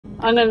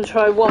I'm going to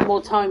try one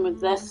more time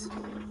with this.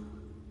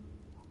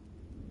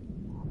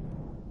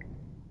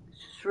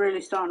 It's just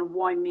really starting to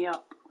wind me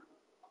up.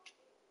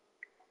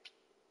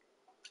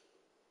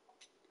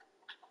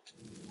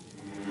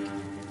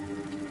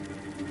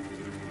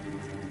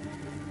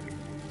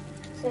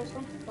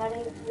 Seriously?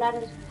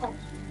 Ladders help.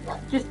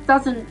 Just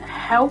doesn't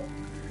help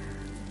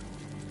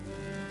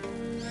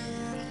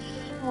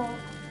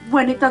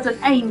when it doesn't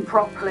aim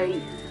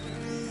properly.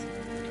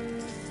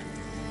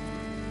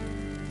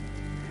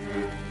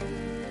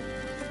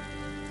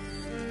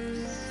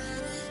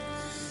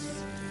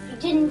 You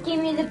didn't give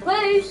me the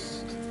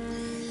boost.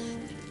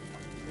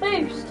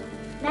 Boost.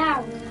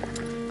 Now.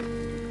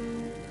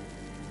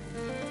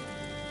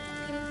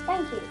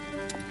 Thank you.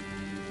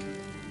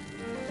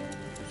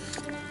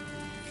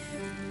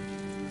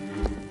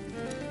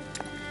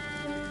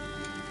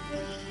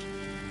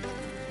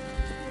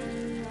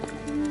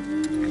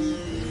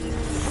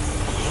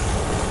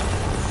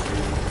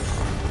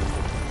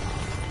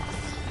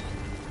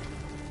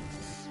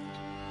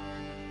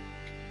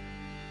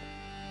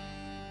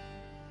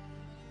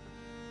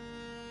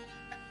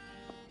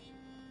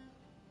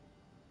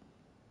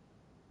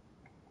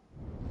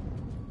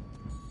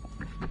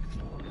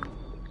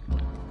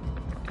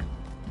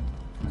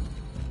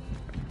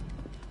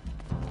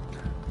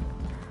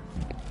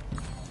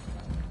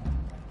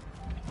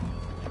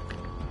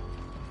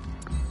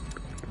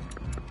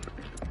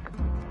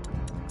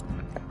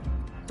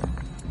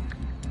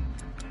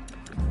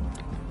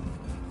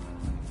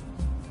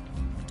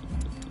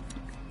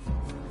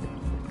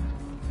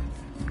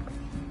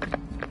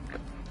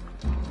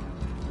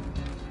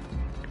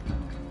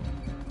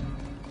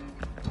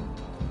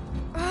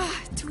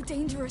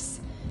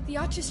 Dangerous. The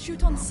archers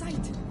shoot on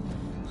sight.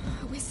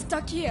 We're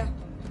stuck here.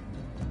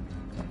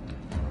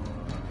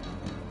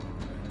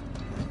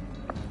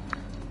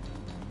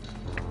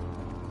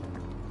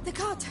 The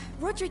cart!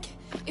 Roderick!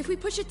 If we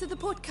push it to the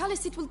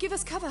portcullis, it will give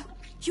us cover.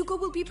 Hugo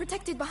will be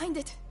protected behind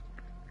it.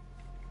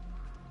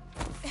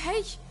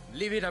 Hey!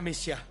 Leave it,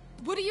 Amicia.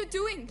 What are you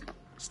doing?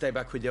 Stay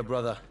back with your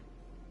brother.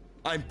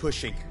 I'm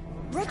pushing.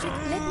 Roderick,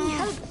 let me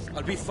help.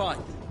 I'll be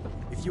fine.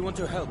 If you want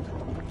to help,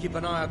 keep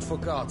an eye out for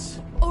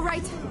guards. All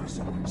right.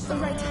 All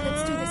right,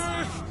 let's do this.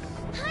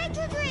 Hi,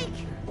 Roderick!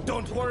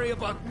 Don't worry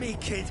about me,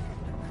 kid.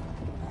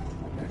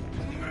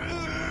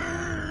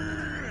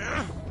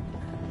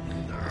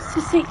 It's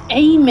just the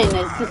aiming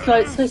is just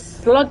like so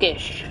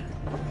sluggish.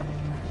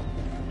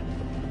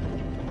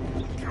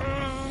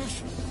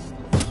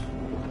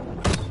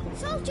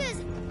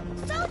 Soldiers!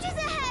 Soldiers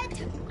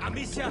ahead!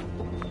 Amicia,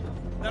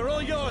 they're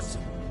all yours.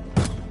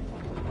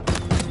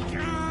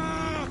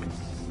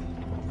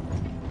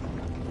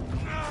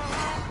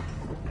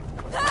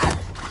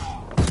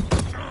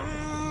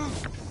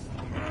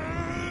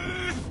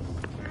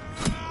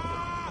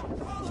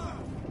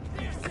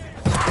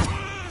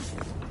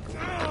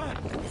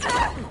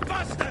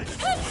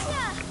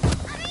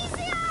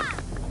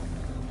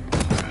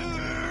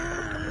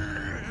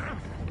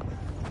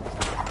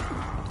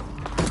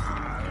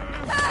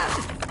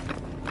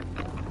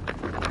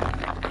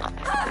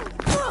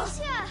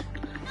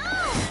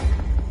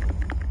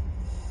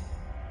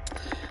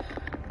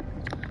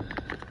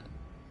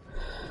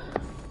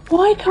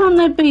 Why can't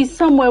there be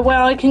somewhere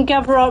where I can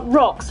gather up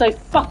rocks so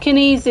fucking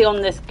easy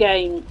on this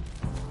game?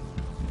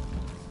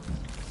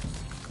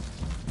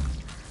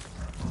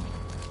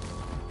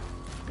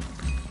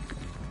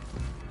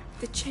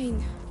 The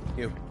chain.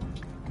 You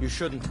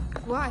shouldn't.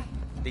 Why?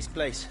 This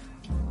place.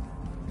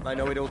 I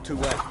know it all too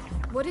well.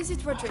 What is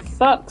it, Roderick?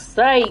 Fuck's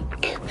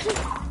sake.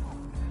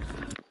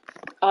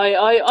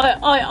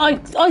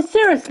 I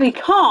seriously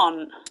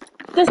can't.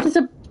 This is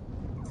a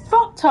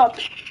fucked up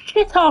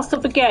shit ass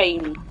of a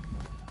game.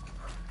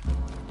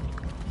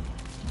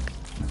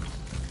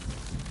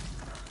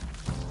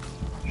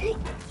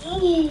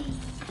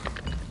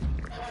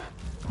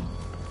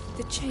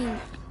 The chain.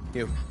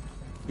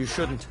 You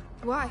shouldn't.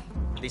 Why?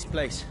 This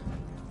place.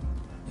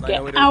 I Get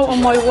know it all out too of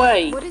well. my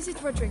way. What is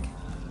it, Roderick?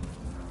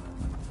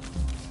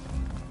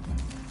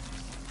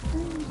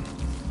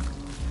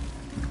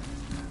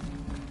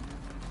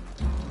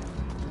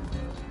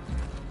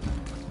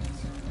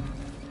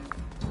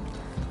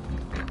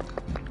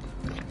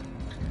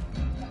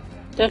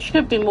 There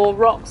should be more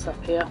rocks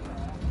up here.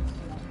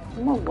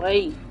 Come on,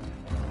 wait.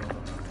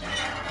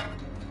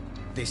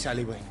 This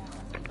alleyway.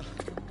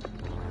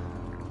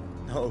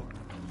 No.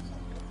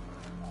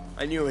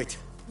 I knew it.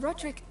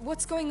 Roderick,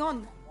 what's going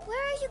on? Where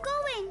are you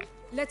going?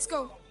 Let's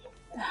go.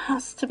 There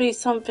has to be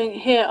something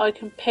here I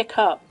can pick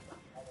up.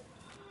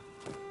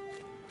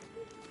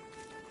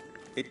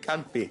 It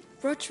can't be.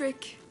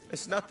 Roderick.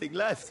 There's nothing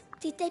left.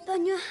 Did they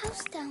burn your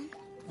house down?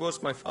 It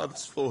was my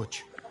father's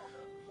forge,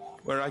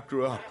 where I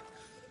grew up.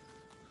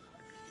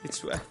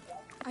 It's where...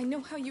 I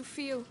know how you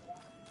feel.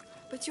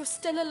 But you're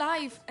still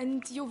alive,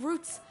 and your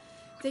roots,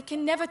 they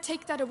can never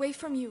take that away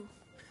from you.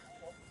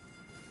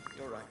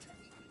 You're right.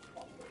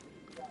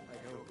 I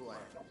know who I am.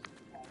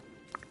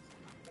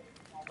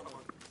 Come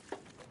on.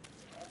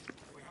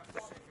 We have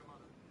to save your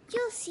mother.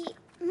 You'll see.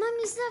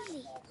 Mummy's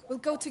lovely. We'll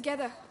go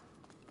together.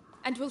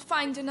 and we'll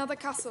find another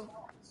castle.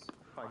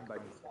 Fine by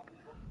me.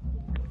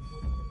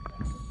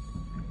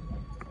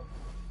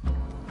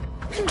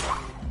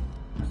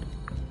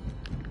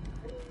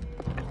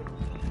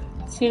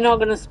 So you're not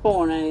going to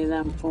spawn any of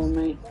them for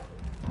me?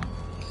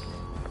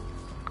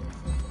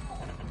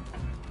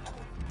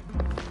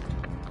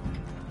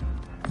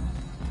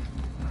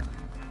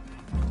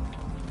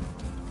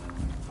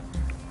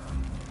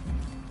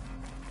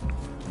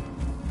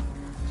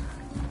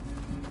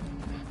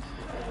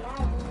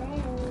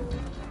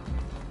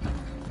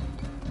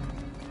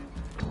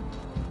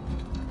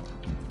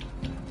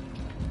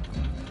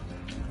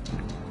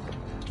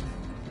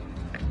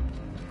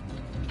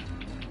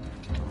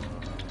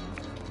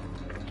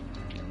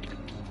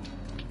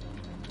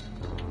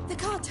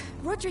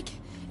 Roderick,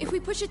 if we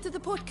push it to the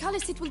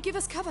portcullis, it will give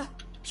us cover.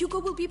 Hugo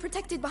will be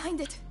protected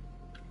behind it.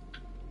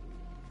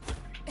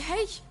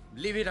 Hey!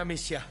 Leave it,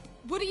 Amicia.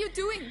 What are you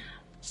doing?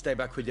 Stay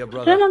back with your I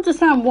brother. don't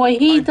understand why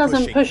he I'm doesn't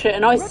pushing. push it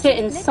and I sit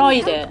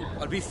inside it.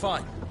 I'll be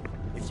fine.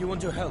 If you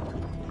want to help,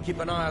 keep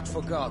an eye out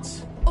for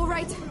guards.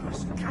 Alright,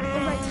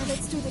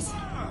 let's do this.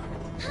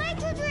 Hi,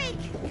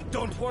 Roderick!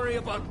 Don't worry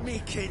about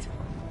me, kid.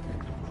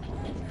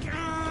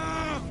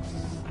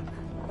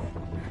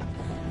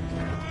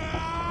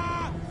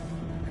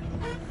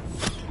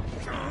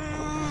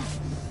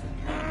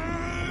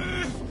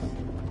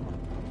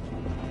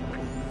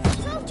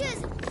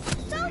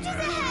 Soldiers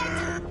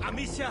ahead!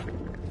 Amicia,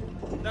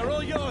 they're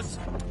all yours.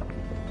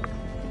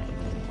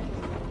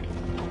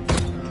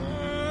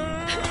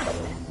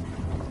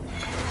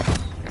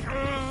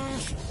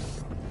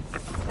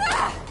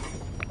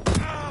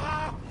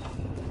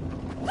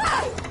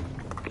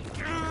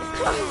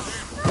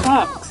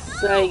 Fuck's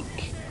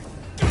sake.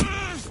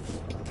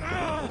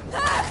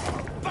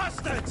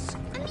 Bastards!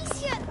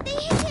 Amicia, they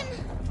hit him!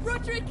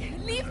 Roderick,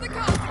 leave the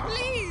car,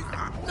 please!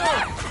 No!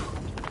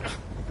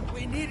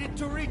 We needed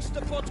to reach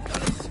the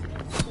portcullis.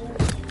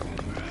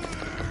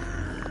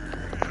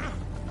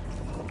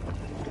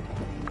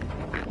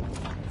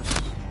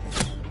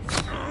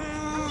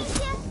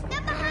 Amicia,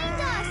 they're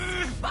behind us!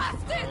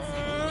 Bastards!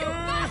 You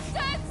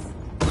bastards!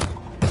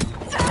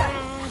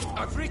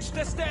 I've reached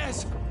the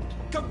stairs.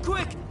 Come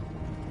quick!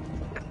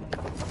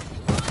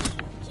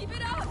 Keep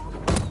it up!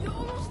 You're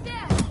almost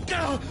there!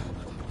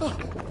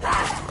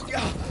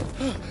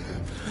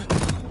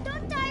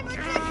 Don't die,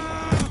 Roderick!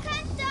 You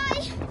can't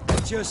die!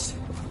 Just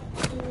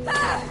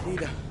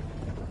need a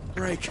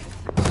break.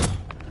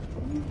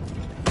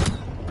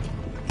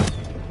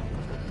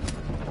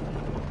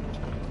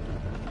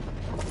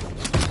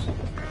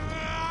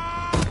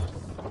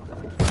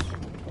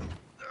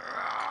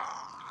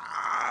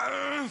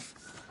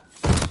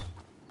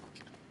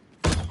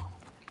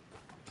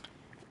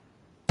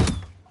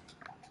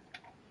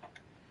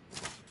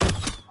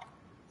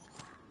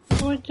 What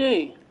do I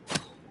do?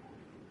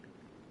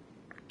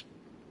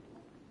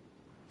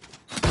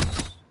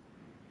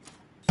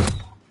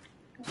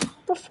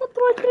 What the fuck do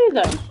I do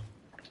then?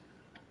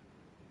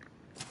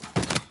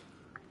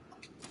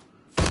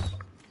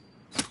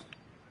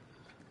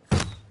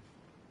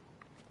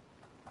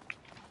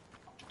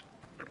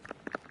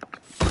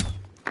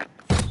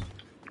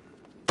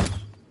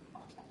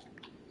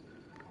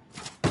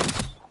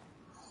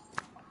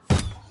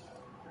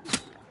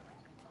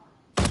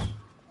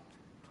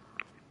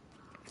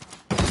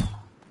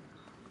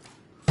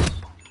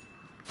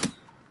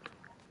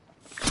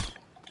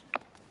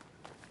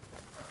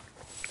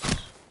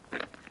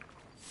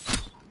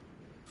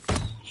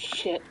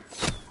 Shit.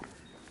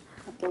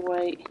 Have to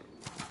wait.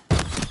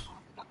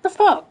 What the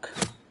fuck?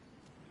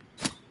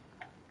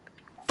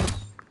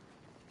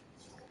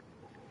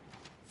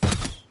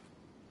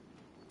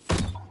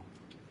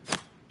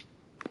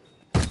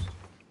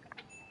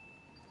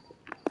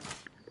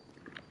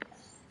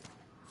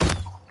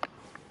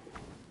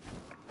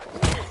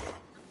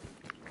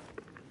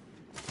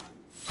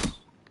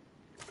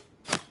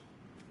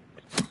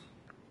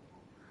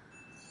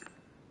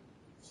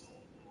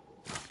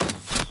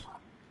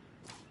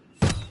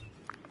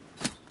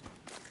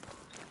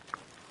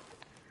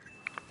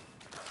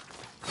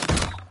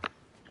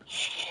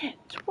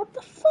 What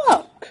the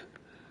fuck?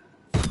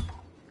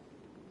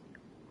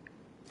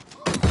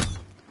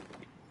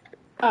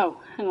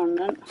 Oh, hang on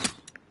then.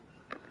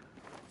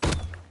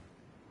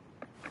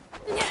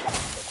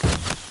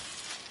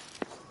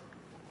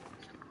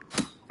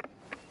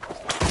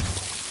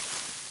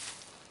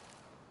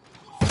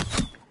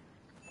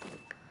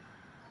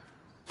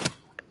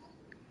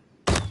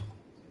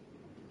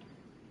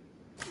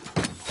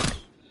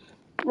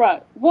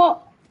 Right,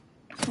 what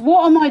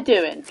am I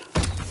doing?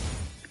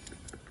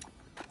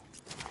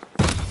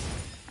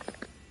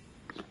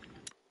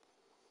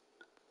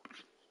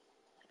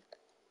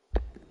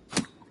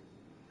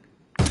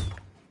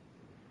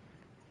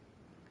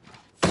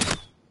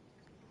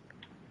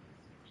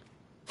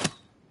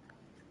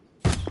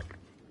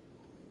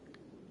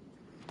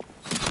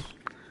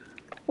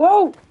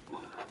 Whoa!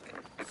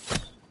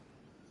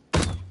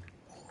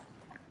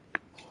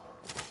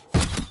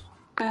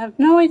 I have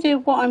no idea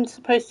what I'm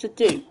supposed to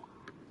do.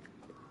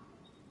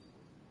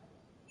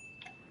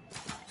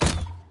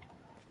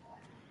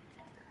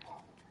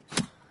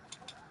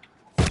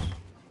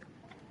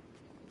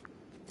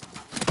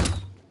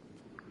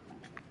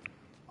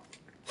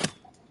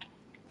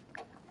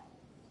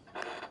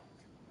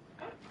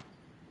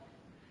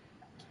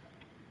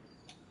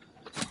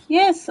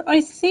 Yes,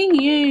 I see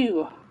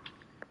you.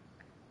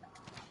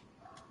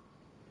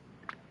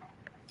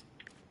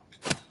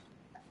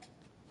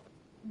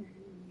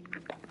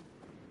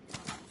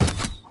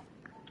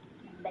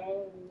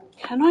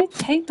 Can I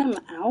take them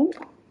out?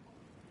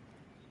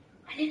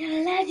 I need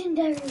a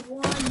legendary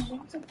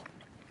one.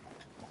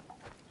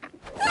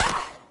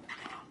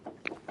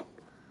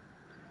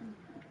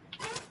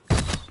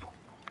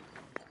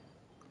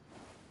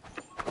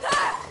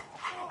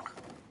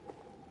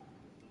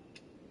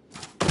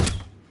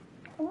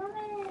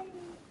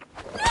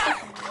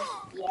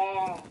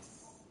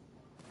 Yes.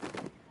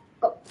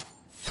 Go.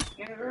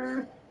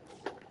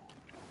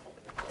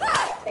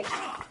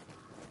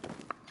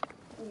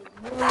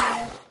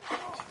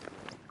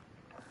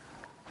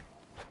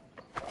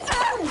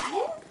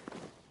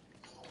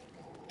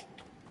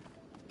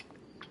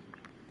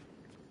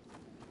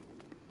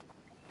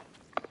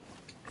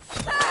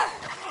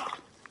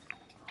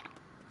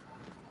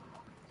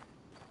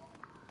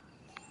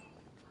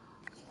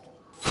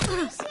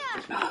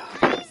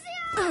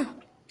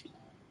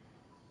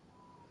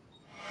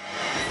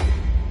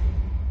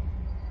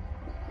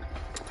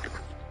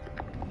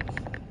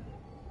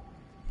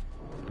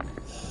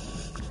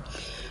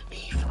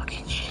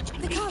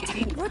 The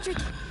cart! Roderick!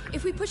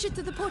 If we push it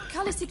to the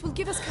portcullis, it will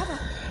give us cover.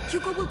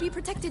 Hugo will be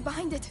protected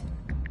behind it.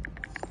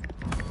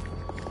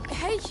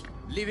 Hey!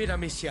 Leave it,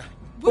 Amicia.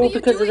 What All are you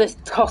because doing? of this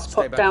Stay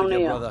tosspot back down with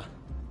your here. brother.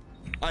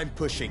 I'm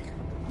pushing.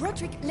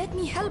 Roderick, let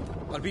me help.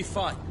 I'll be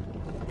fine.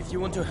 If you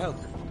want to help,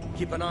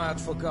 keep an eye out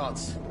for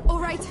guards.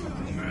 Alright.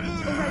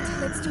 Alright,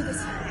 let's do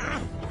this.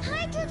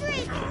 Hi,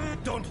 Roderick.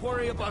 Don't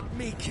worry about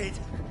me, kid.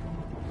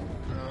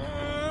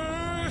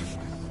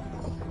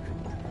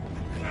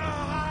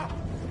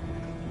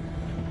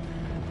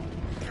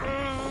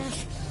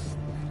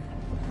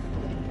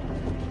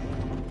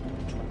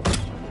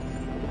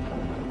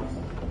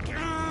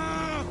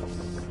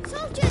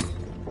 Soldiers!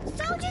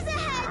 Soldiers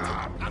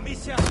ahead!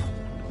 Amicia,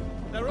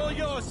 they're all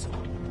yours.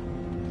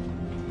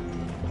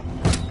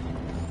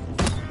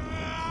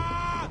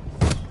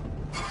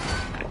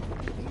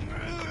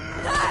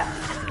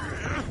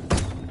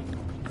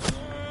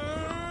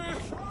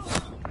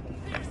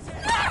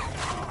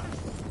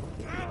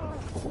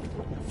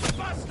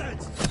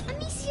 Bastards!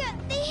 Amicia,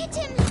 they hit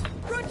him!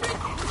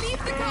 Roderick,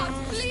 leave the cart,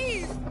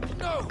 please!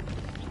 No!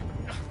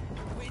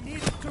 We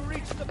needed to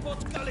reach the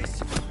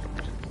portcullis.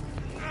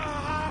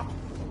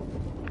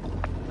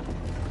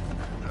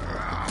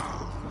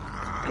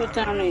 Get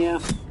down here.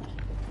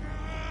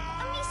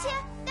 Amicia,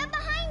 they're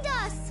behind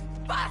us!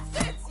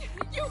 Bastards!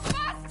 You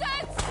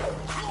bastards!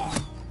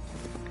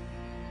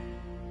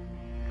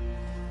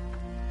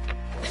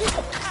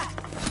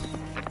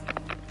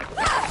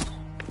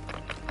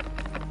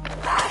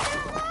 There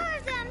are more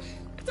of them!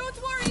 Don't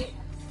worry!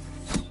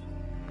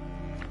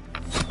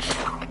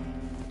 Amicia!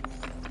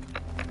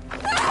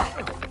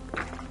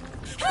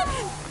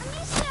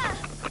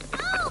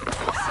 No!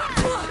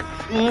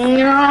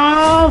 Amicia!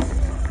 No,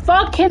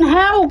 fucking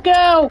hell,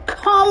 girl!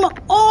 Come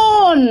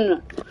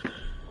on!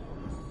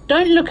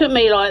 Don't look at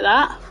me like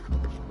that.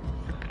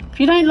 If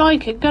you don't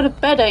like it, go to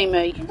bed,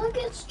 Amy. Don't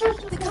get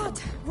stressed The with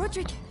cart!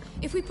 Roderick,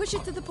 if we push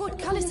it to the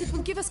portcullis, it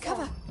will give us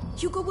cover.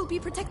 Hugo will be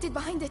protected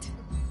behind it.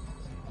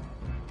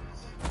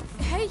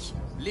 Hey!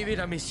 Leave it,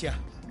 Amicia.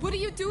 What are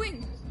you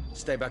doing?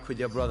 Stay back with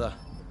your brother.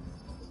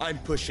 I'm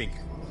pushing.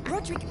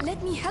 Roderick,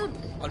 let me help.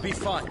 I'll be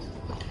fine.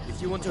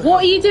 If you want to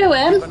What are help, you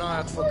doing? keep an eye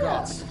out for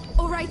guards.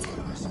 Alright.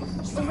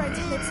 Alright,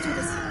 let's do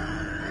this.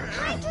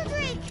 Hi,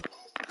 Roderick!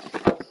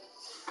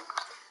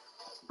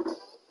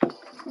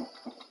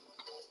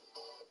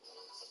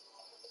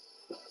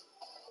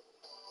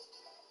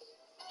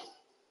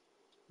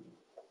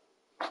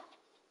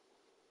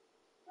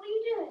 What are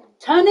you doing?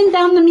 Turning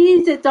down the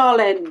music,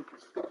 darling.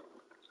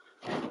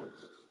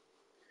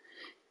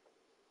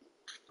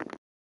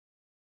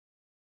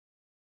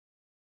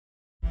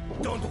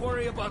 Don't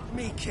worry about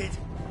me, kid.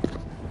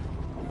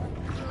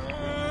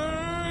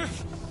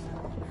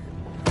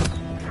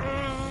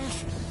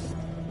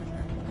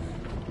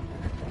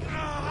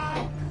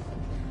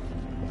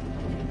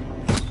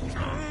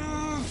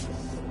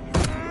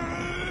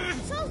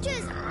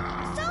 Soldiers!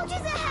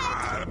 Soldiers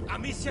ahead!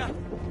 Amicia,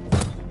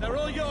 they're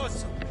all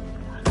yours.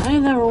 Hey,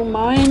 they're all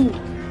mine.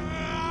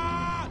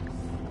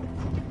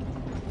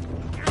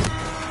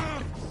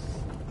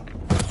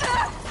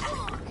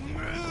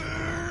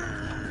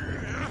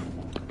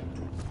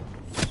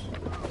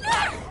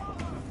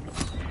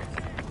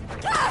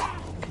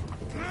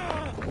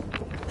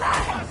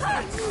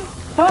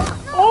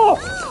 Fuck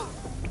off!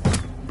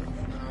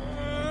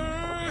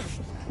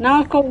 Now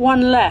I've got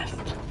one left.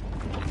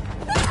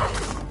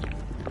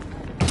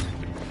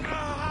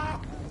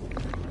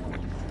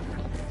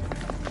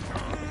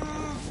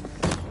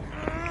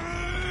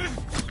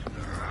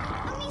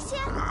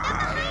 Amicia, they're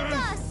behind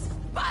us!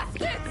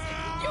 Bastards!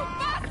 You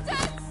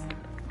bastards!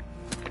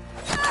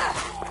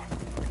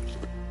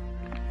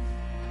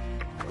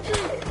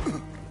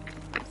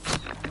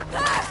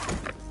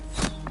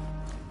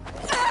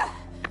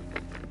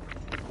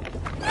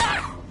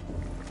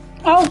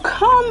 Oh,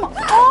 come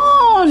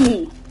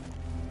on!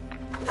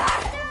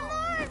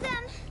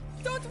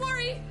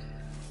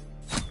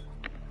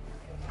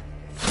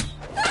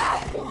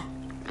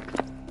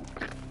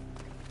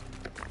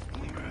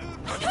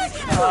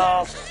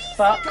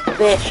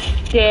 this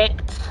shit.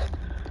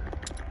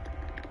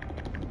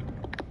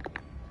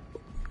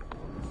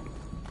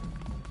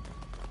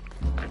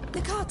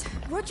 The cart!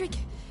 Roderick!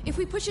 If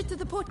we push it to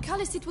the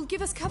portcullis, it will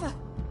give us cover.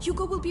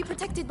 Hugo will be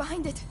protected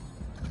behind it.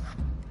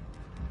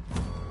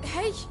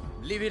 Hey!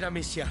 Leave it,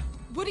 Amicia.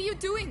 What are you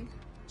doing?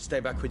 Stay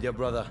back with your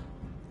brother.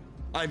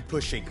 I'm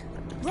pushing.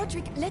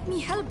 Roderick, let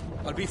me help.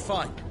 I'll be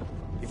fine.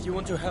 If you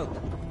want to help,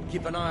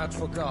 keep an eye out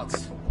for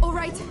guards.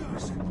 Alright.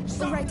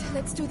 Alright,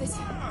 let's do this.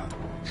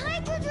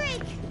 Hide,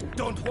 Roderick!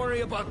 Don't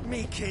worry about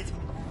me, kid.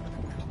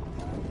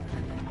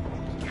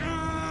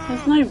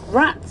 There's no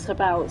rats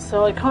about,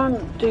 so I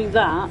can't do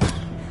that.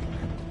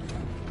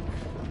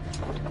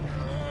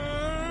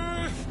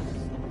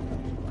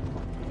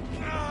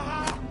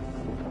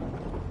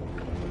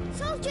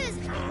 Soldiers!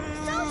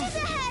 Soldiers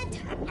ahead!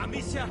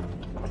 Amicia,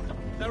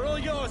 they're all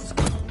yours.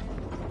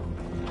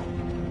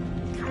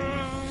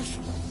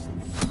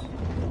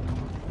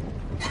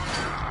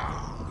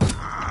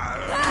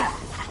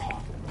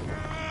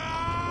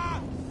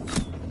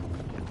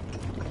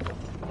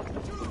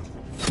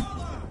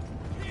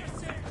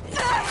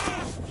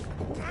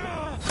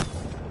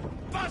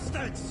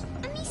 Bastards!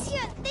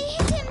 Amicia, they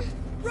hit him!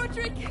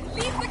 Roderick,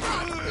 leave the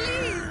cart,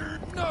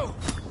 please! No!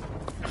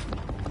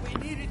 We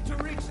needed to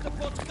reach the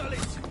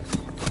portcullis.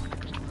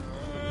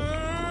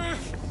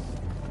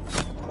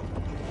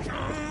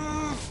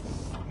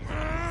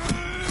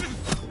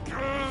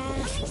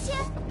 Amicia,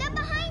 they're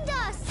behind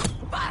us!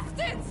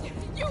 Bastards!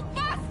 You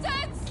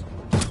bastards!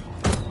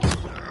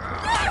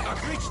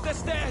 I've reached the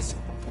stairs.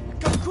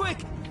 Come quick!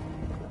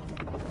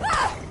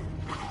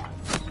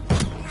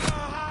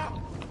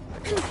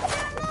 There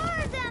are more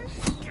of them!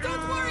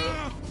 Don't worry!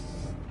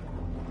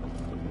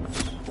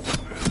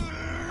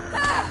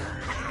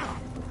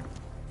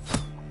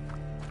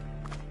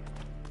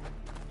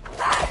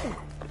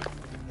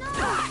 No!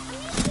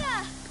 Amicia!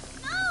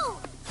 No!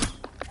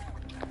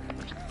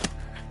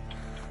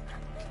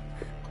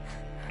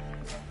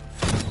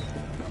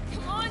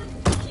 Come on,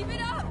 keep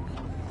it up!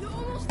 You're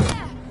almost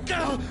there!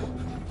 Don't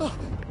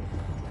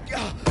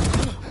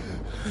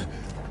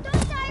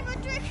die,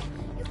 Roderick!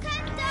 You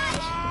can't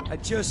die! I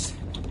just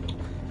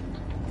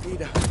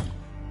need a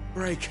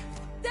break.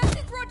 That's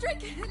it,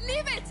 Roderick!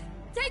 Leave it!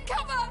 Take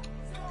cover!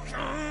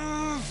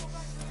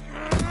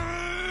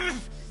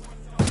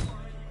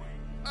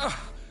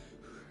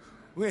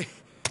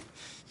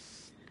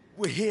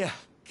 We're here.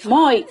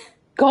 My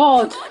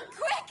God! Come on,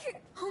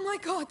 quick! Oh my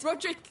God,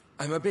 Roderick!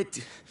 I'm a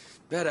bit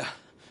better.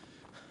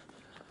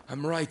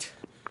 I'm right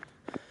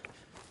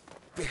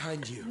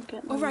behind you.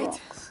 Get the All right.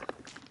 rocks.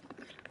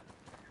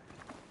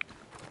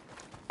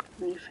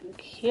 Anything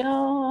here?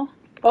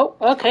 Oh,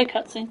 okay,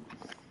 cutscene.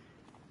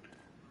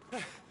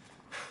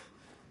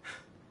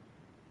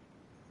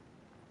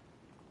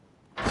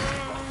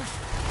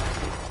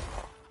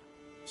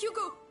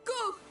 Hugo,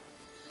 go!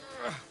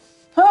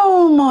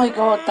 Oh my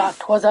God,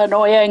 that was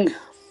annoying.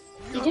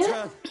 You do it?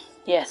 Turn.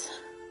 Yes.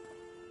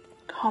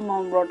 Come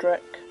on,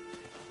 Roderick.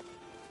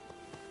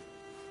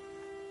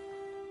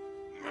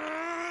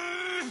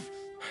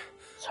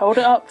 Let's hold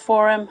it up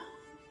for him.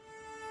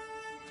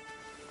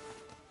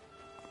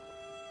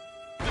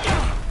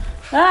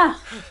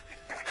 Ah!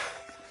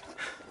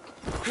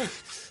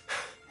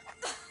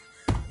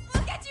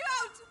 We'll get you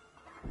out!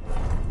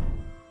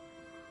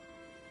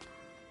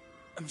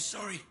 I'm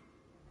sorry.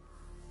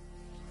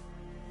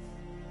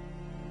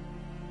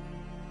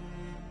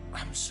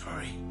 I'm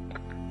sorry.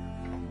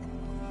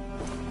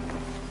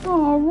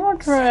 Oh,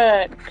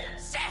 Roderick.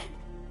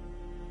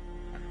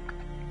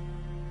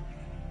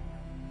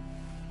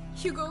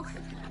 Hugo,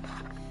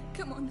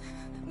 come on.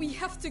 We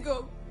have to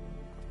go.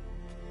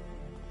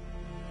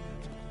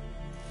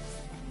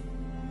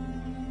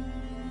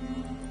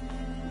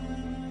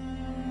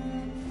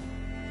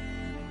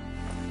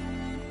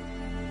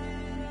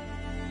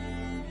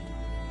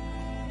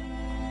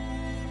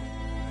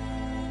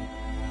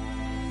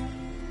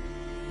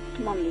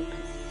 Come on, Lucas.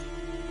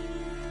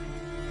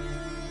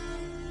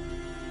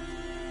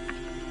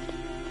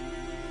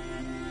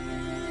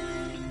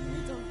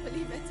 I don't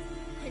believe it.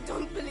 I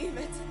don't believe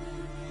it.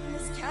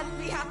 This can't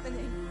be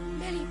happening.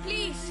 Melly,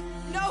 please.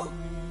 No.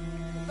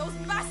 Those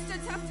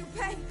bastards have to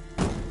pay.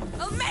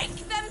 I'll make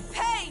them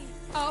pay.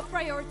 Our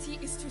priority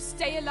is to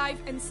stay alive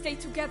and stay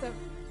together.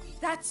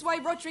 That's why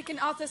Roderick and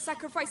Arthur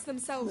sacrificed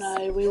themselves.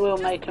 No, we will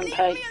make him Leave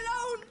pay. me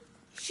alone.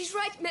 She's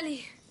right,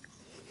 Melly.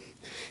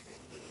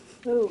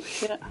 Oh,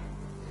 shit.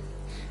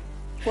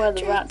 Where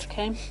the rats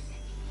came.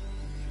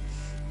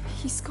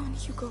 He's gone,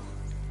 Hugo.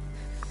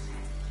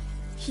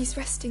 He's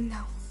resting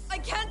now. I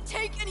can't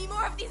take any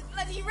more of these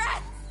bloody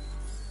rats!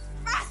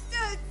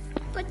 Bastards!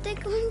 But they're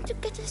going to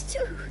get us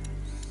too.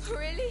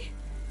 Really?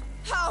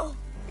 How?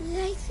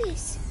 Like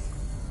this.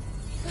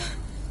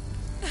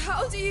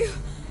 How do you...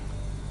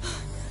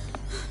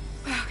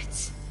 Oh,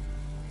 it's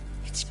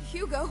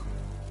Hugo.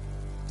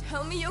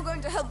 Tell me you're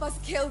going to help us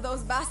kill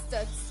those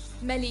bastards.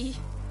 Melly,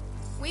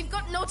 we've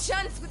got no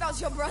chance without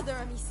your brother,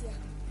 Amicia.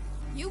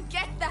 You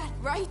get that,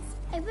 right?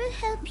 I will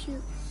help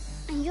you.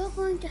 And you're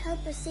going to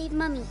help us save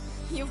Mummy.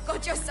 You've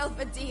got yourself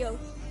a deal.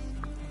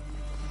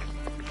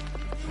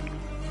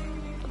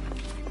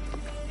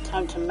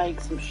 Time to make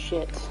some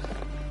shit.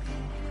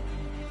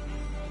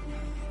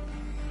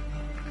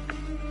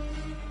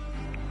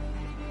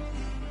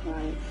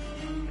 Right.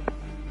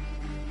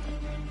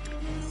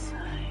 So.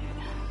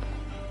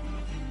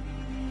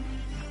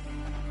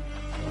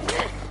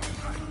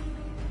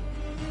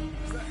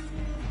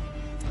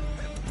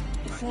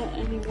 Is there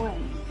any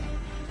way?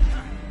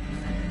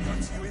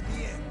 Got you in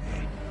the end,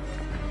 eh?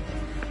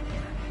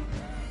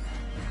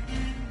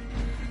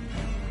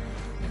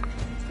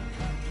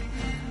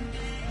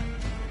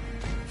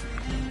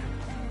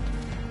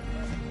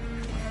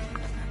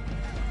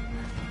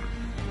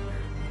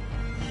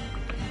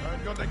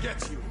 I'm gonna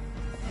get you.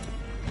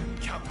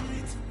 Count on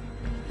it.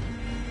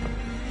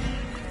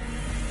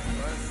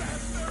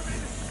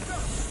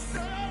 I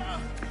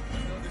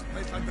know this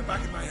place like the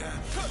back of my hand.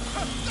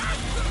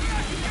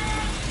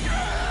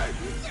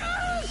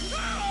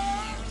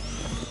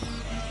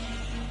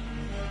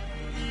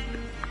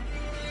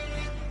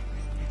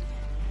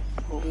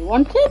 What we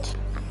wanted?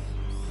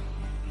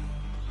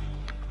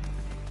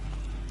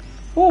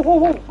 Whoa, whoa,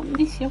 whoa.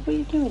 Alicia, what are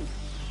you doing?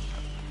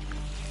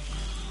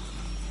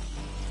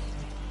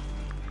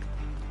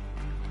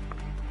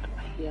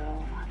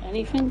 Yeah.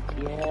 Anything?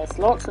 Yes,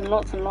 lots and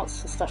lots and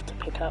lots of stuff to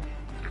pick up.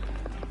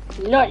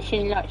 Lots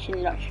and lots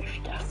and lots of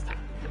stuff.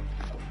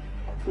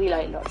 We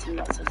like lots and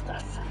lots of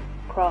stuff.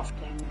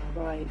 Crafting,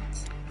 right.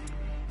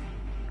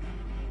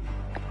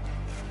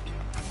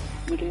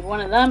 We do one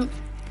of them.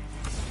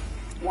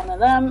 One of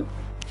them.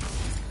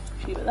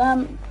 A few of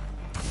them.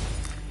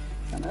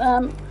 One of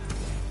them.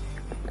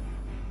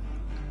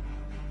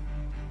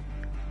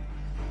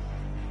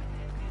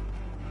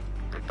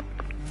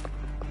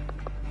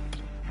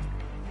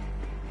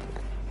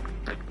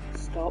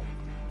 Stop.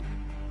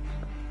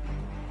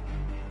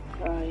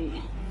 Right.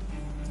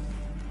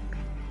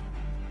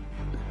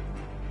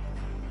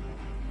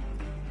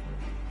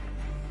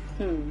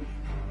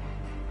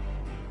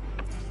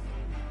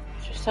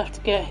 Just have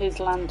to get his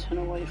lantern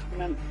away from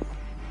him.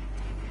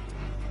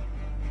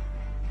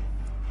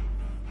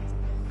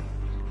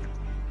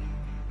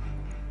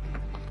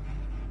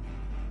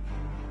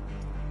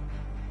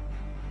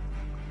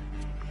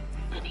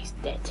 And he's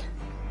dead.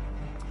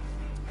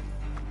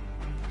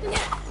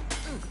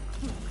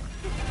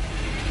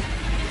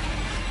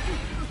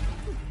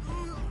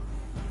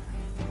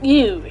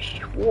 You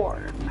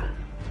sworn.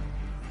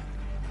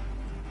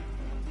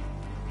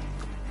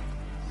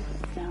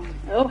 Down.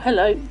 Oh,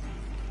 hello.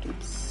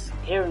 Don't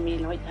scare me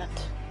like that.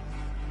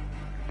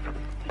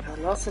 We got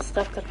lots of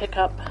stuff to pick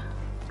up.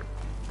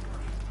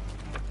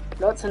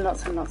 Lots and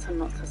lots and lots and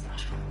lots of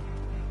stuff.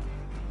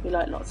 We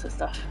like lots of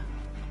stuff.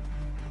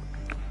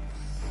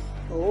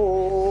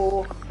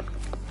 Oh.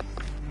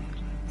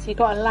 So you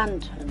got a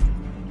lantern.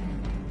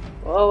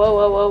 Whoa, whoa,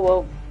 whoa, whoa,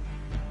 whoa.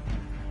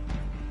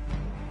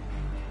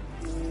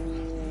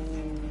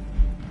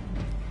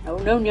 No,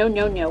 no, no,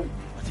 no, no.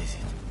 What is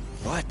it?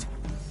 What?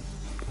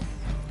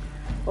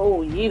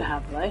 Oh, you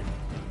have though.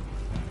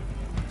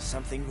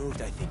 Something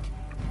moved, I think.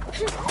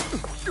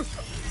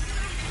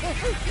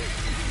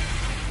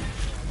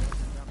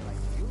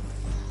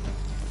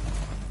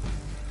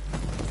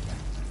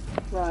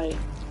 Right.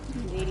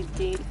 Need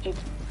the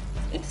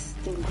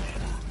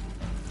extinguisher.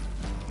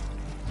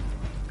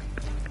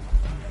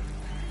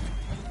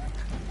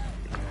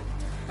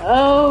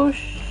 Oh,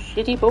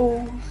 shitty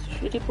balls,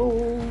 shitty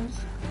balls.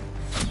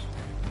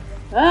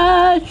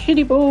 Ah,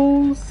 shitty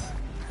balls.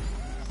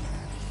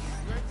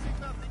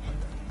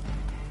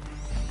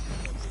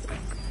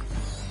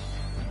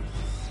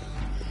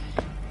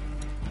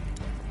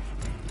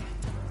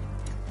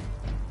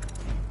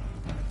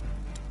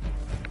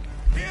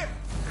 Here!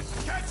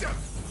 Catch him!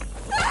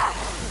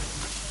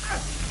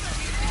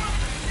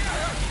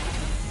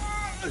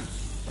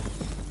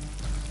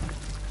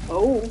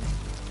 Oh.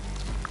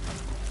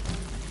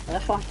 They're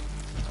fine.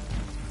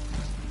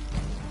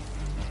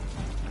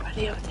 Where are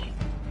the other two?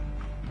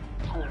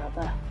 Oh, they're up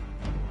there.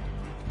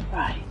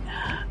 Right.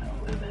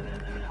 Let's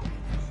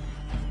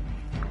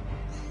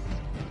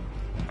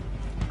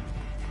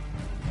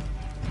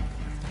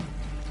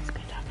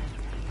go down this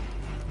road.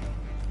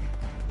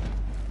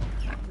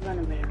 Run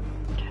around.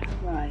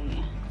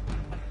 Right.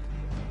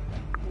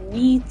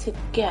 Need to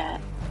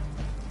get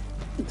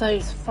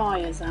those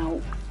fires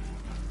out.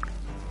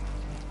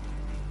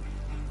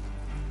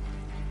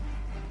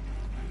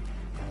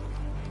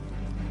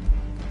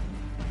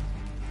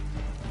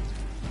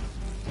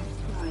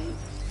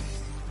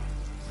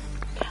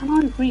 Can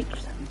I reach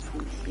them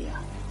from here?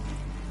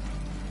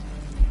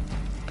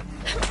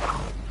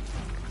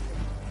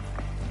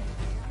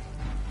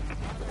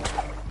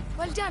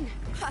 Well done.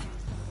 Ha.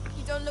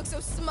 You don't look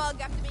so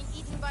smug after being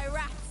eaten by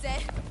rats,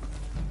 eh?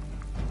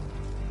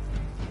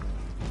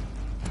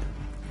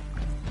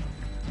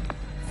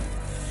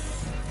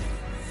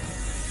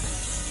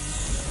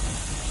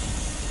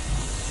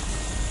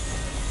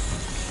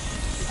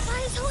 The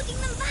fire's holding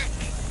them back.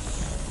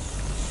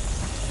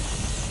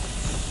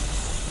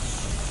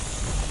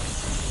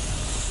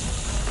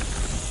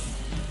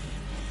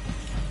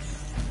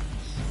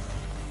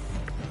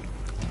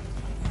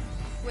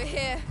 We're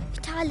here.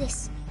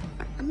 Vitalis,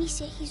 I'm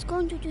Amicia, he's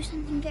going to do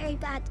something very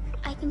bad.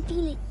 I can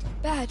feel it.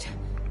 Bad?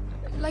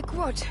 Like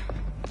what?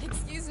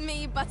 Excuse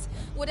me, but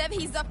whatever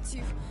he's up to,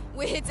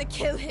 we're here to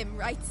kill him,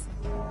 right?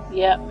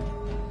 Yep.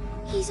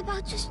 He's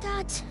about to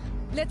start.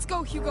 Let's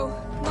go, Hugo.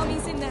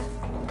 Mommy's in there.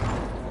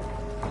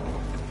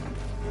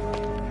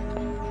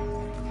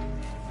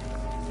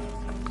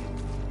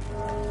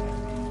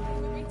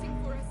 They're waiting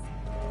for us.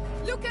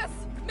 Lucas!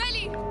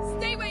 Melly!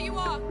 Stay where you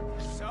are!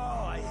 So,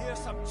 I hear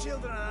some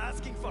children are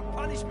asking for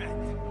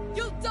punishment.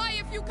 You'll die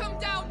if you come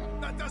down!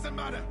 That doesn't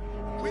matter.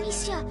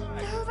 Amicia,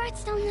 there are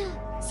rats down there.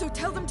 So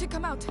tell them to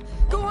come out.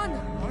 Go on!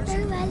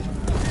 Very well.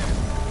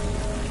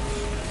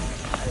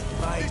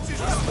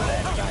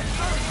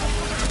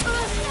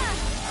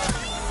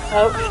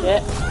 Oh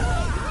shit.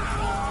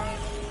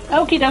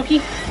 Okie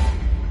dokie.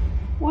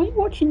 Why are you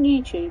watching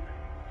YouTube?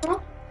 Huh?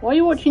 Why are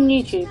you watching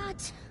YouTube?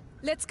 Start.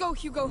 Let's go,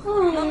 Hugo.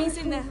 Oh, Mommy's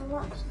in there.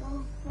 Rats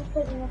now. I've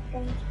played enough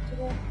games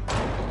today.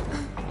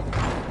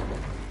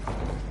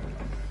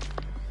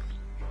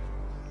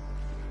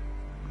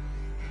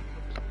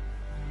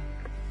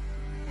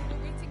 They're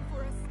waiting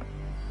for us.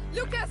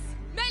 Lucas!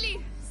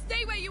 Melly!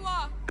 Stay where you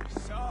are!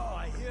 So,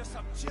 I hear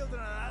some children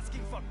are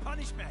asking for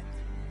punishment.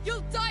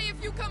 You'll die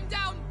if you come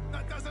down!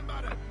 That doesn't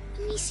matter.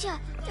 Amicia,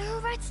 there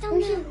are rats down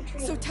there.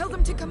 So tell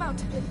them to come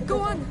out. Go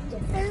on!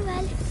 Very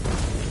well.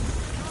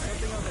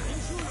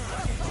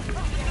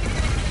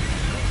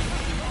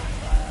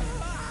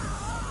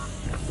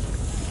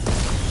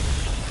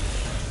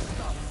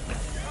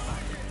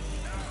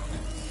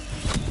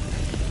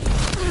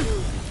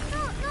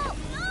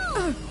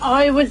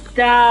 I was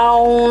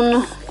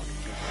down.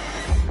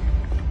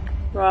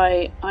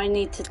 Right, I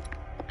need to...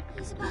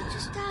 He's about to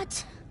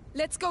start.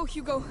 Let's go,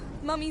 Hugo.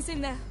 Mommy's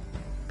in there.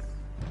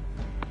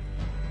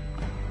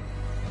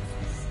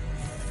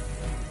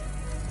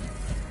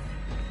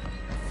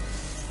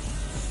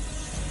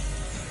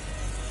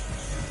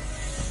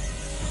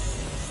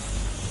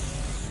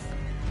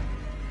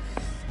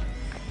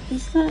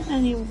 Is there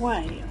any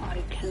way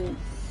I can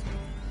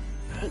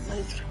put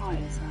those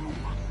fires out?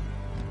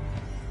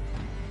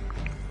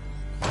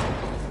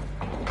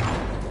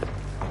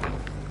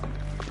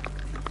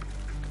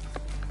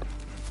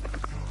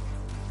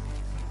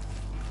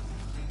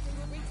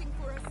 They're waiting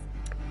for us.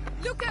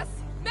 Lucas!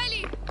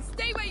 Melly!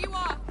 Stay where you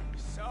are!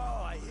 So,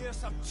 I hear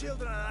some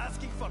children are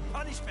asking for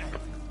punishment.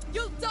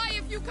 You'll die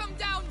if you come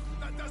down!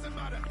 That doesn't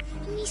matter.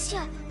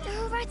 Amicia, there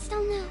are rats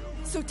down there.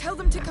 So tell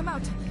them to come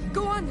out.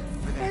 Go on!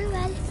 Very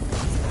well.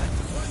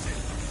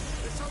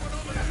 There's someone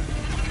over there.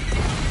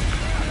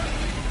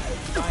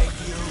 Hey,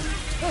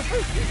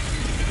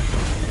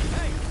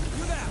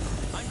 you there!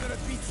 I'm gonna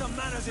beat some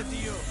manners into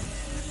you.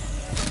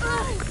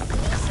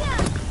 Amicia!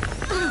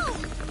 No!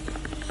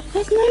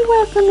 There's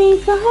nowhere for me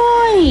to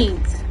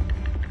hide.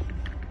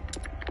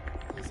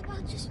 He's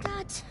about to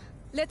start.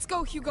 Let's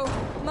go, Hugo.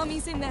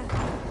 Mommy's in there.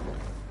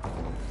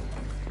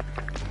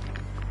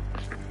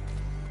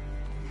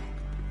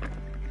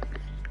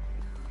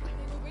 They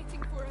were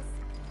waiting for us.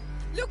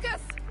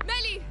 Lucas!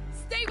 Melly!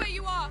 Stay where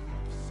you are!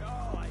 So,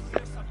 I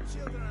hear some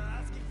children are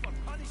asking for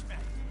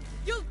punishment.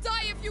 You'll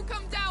die if you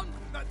come down!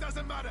 That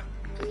doesn't matter.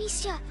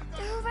 Amicia,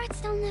 there are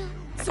rats down there.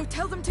 So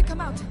tell them to come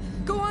out.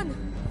 Go on!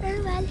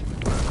 Very well.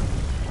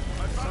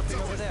 Something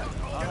over there.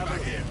 I'll have a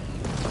here.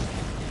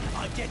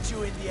 I'll get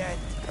you in the end.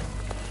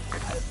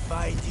 I'll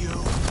find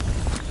you.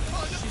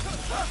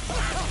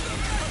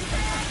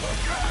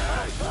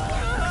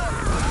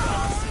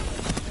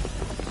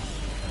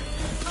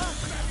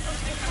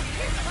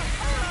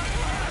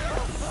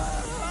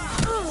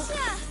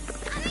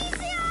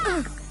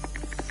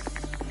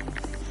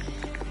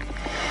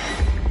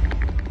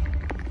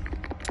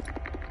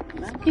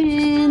 Back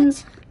in.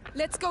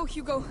 Let's go,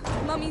 Hugo.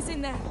 Mommy's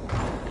in there.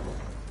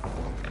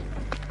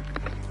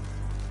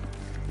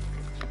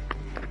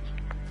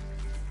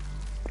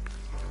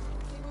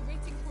 They were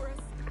waiting for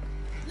us.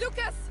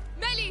 Lucas!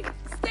 Melly!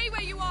 Stay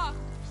where you are!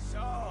 So,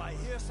 I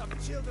hear some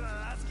children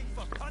are asking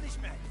for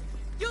punishment.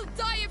 You'll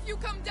die if you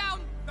come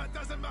down! That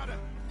doesn't matter.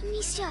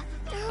 Amicia,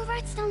 there are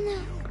rats down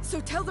there. So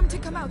tell them to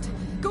come out.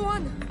 Go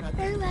on!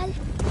 Very well.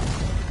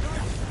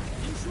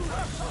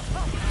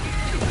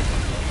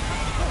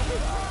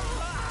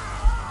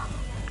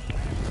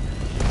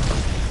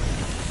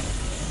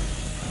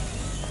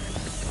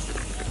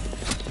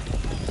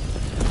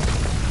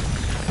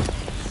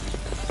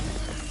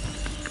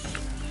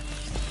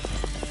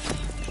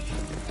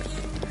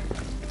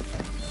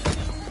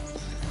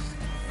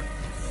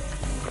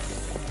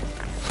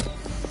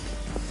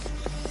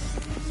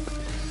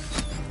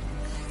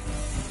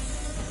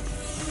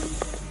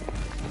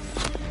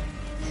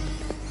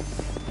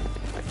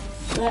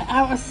 They're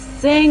out of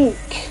sync.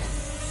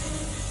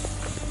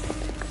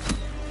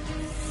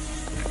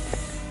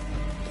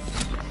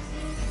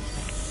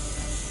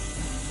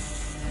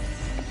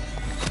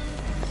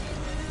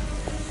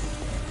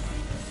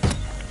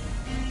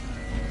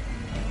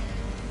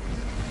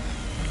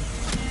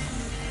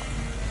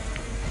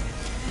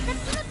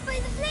 They're killed by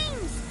the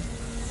flames.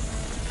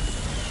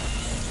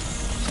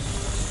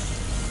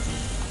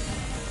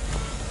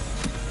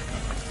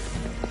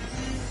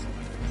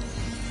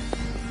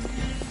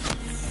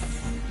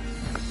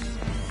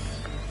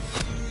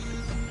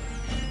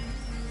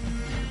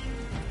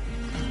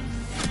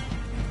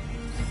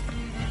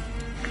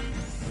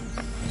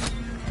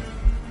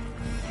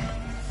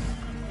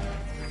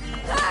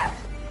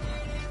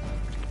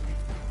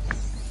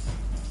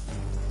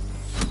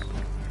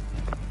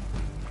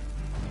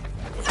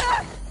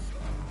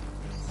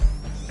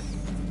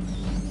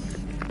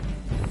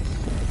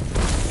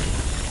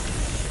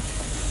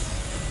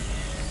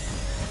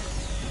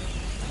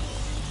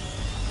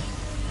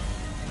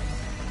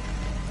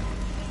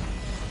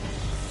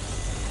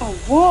 Oh,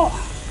 what?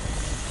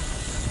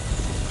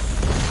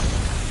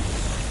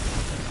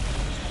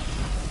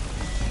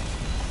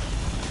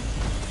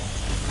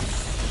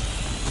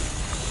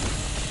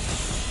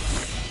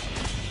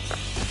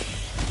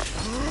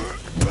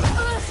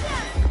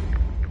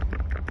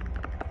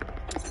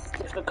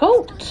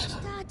 Difficult.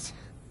 Dad.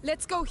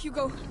 Let's go,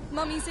 Hugo.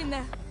 Mummy's in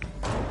there.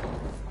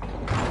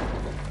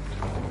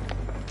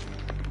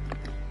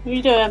 What are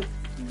you doing?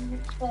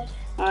 It's good.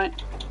 Alright.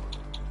 They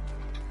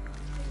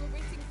were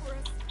waiting for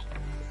us.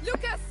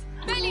 Lucas!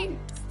 Belly!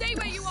 Stay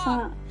where you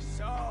are!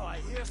 So, I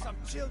hear some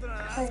children are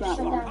Shut asking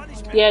for down.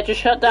 punishment. Yeah,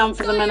 just shut down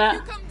for the Sorry if minute.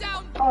 you come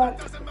down. Alright.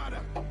 Doesn't matter.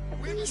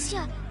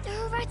 Alicia, there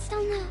are rats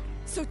down there.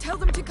 So tell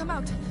them to come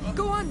out.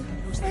 Go on.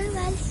 Very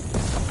well.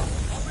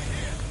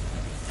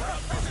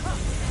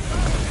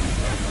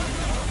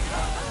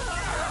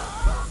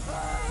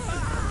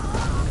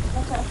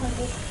 That's what I can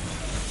do.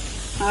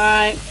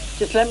 Alright,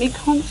 just let me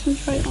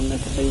concentrate on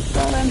this, please,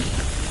 darling.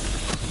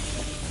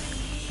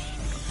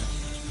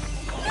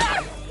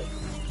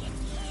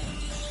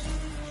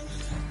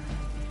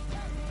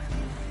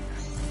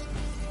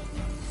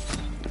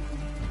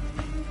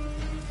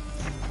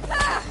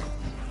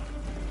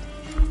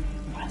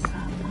 Where's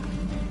that?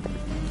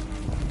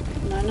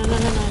 No,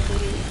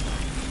 baby.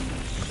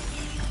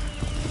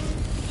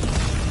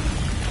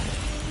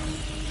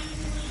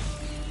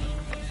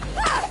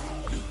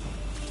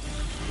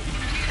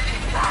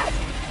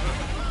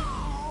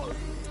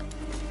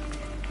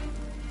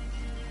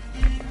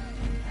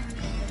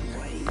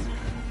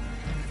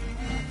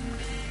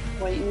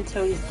 Wait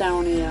until he's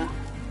down here.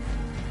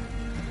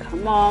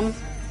 Come on.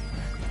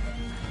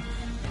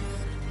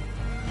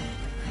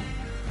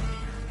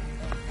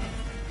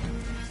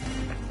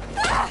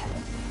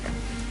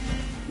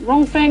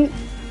 Wrong thing.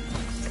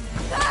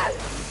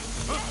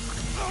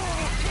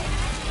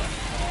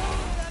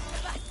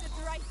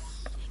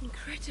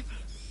 Incredible.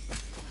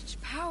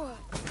 Such power.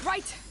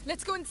 Right,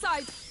 let's go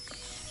inside.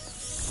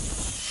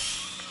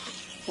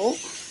 Oh.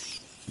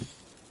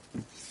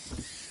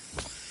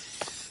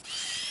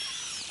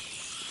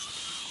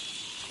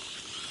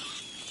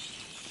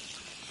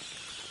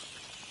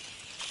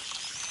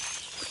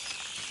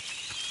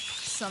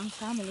 Some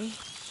family.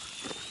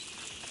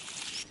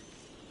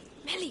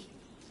 Melly!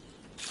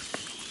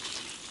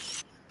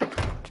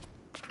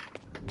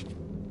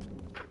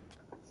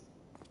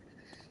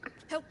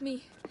 Help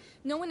me.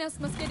 No one else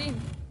must get in.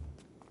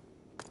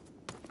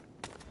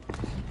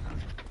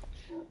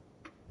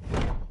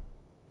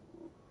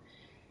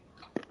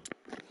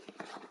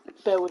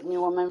 Bear with me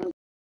one moment.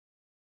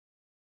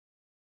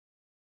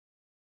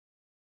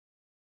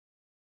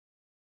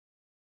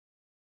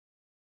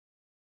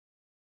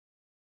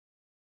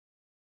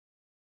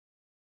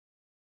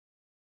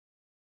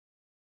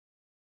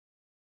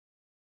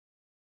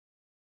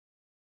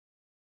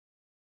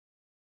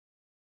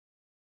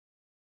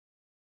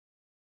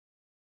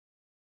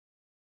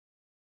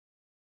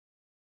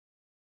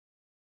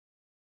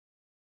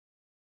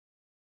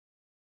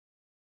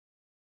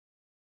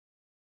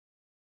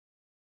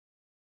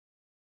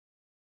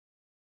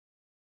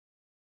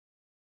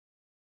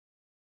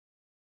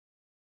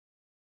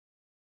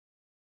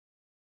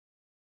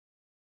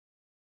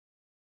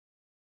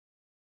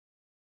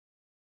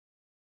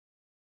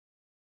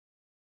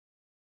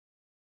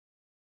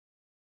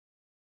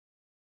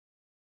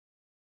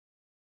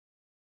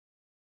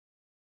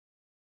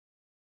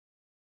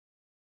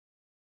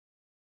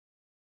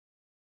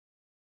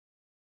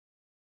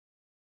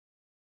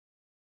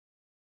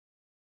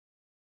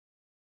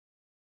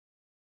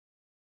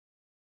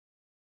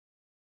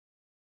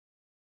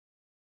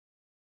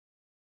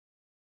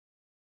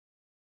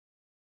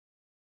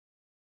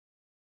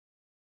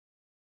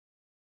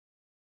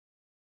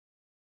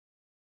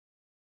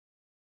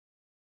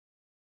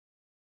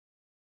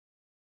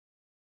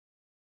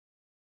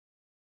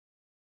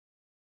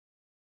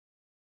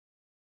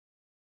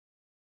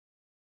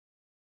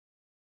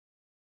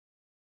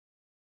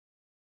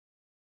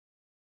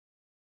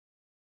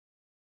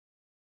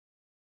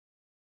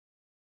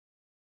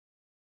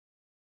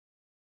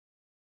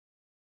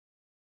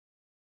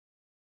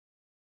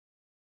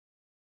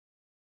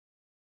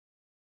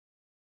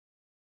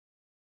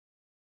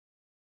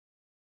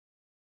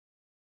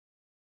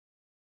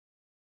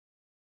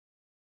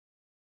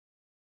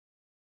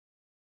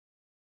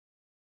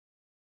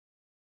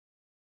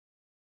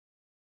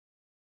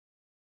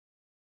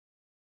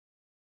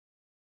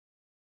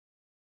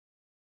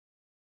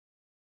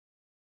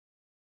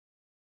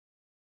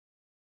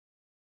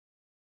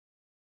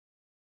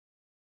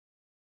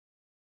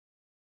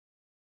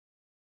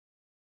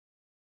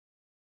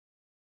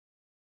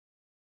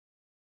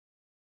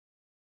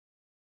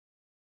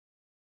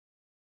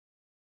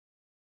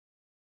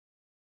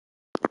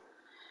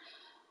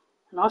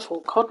 And I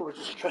thought COD was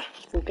a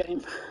stressful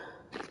game.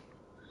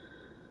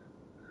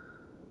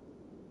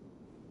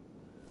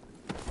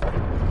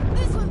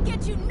 This will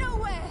get you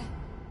nowhere!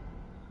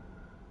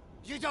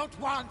 You don't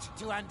want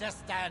to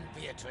understand,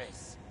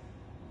 Beatrice.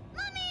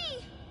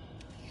 Mummy!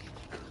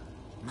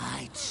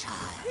 My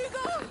child.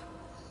 Hugo!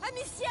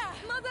 Amicia!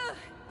 Mother!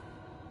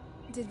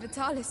 Did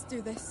Vitalis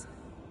do this?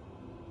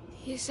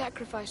 He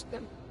sacrificed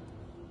them.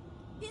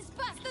 He's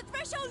past the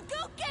threshold!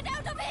 Go get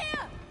out of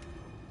here!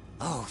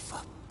 Oh,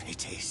 for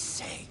pity's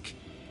sake.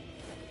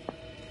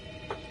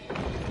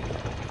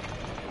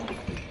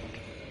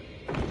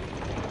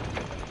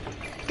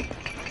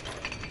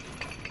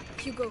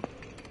 Hugo,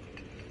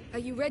 are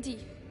you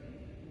ready?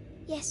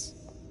 Yes,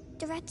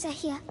 the rats are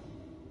here.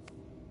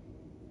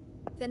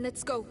 Then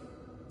let's go.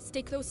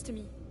 Stay close to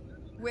me.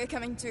 We're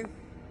coming too.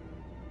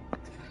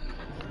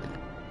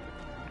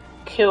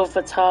 Kill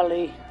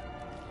Vitali.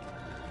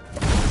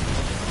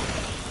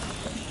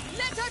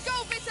 Let her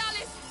go,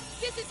 Vitalis!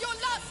 This is your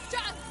last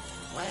chance!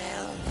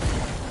 Well,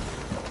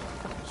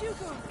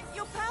 Hugo,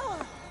 your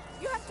power!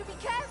 You have to be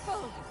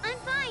careful! I'm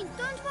fine,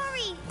 don't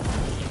worry.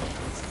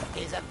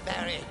 he's a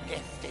very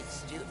gifted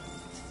student.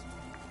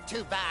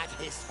 Too bad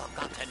he's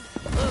forgotten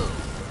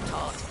who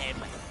taught him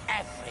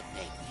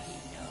everything he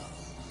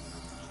knows.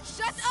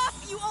 Shut up,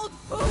 you old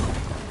fool!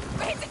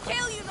 We're here to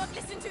kill you, not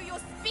listen to your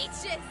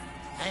speeches!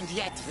 And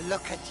yet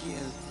look at you,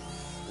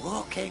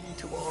 walking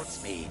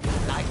towards me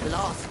like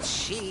lost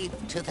sheep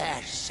to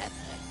their shepherd.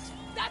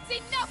 That's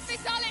enough,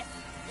 Vitalis!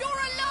 You're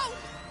alone!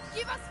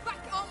 Give us back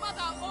our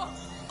mother, or...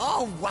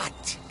 Oh,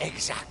 what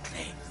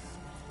exactly?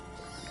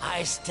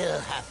 I still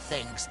have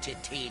things to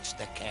teach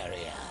the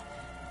carrier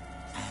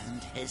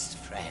and his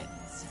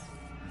friends.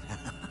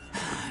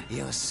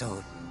 You're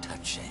so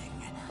touching.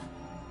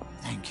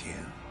 Thank you.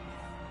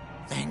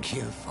 Thank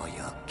you for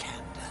your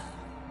candor.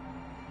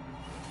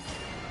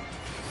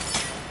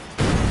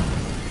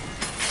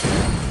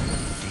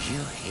 Do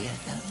you hear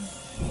them?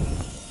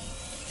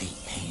 The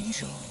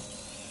angel.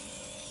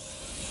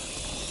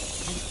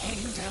 The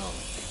angel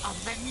of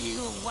the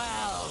new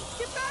world.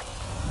 Get back!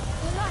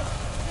 The light!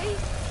 Hey!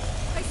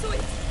 I saw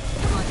it!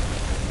 Come on!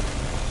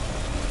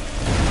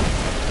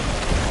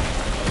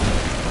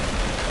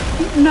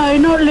 No,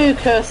 not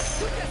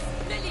Lucas. Lucas!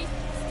 Nelly!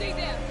 Stay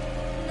there!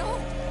 No!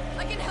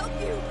 I can help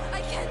you!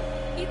 I can!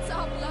 It's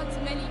our blood,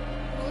 Nelly.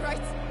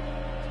 Alright?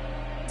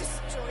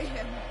 Destroy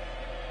him.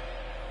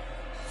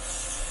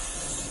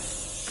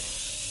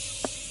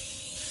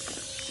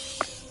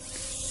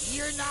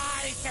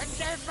 Unite and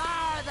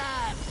devour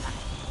them!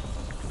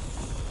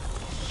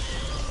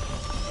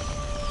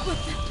 What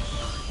the...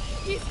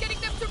 He's getting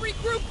them to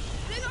regroup!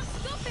 They're not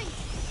stopping!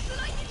 The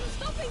light isn't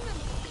stopping them!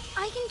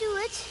 I can do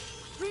it.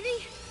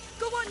 Really?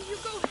 Go on,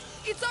 Hugo!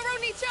 It's our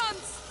only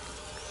chance!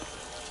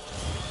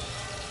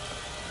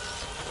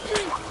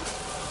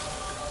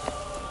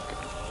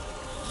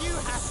 You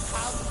have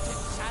come to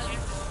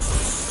challenge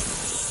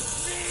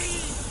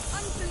me!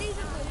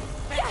 Unbelievable!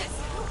 Yes!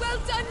 Well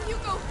done,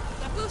 Hugo!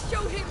 We'll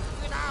show him!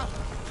 Now,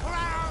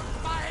 crown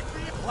by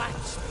blood.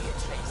 Watch,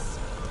 Beatrice.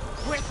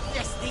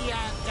 Witness the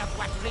end of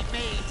what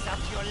remains of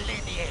your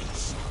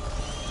lineage.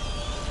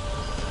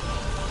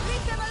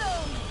 Leave them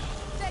alone!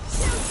 They're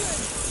children!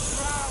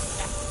 Wrong.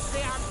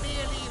 They are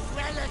merely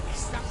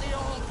relics of the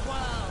old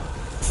world.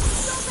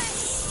 Stop it!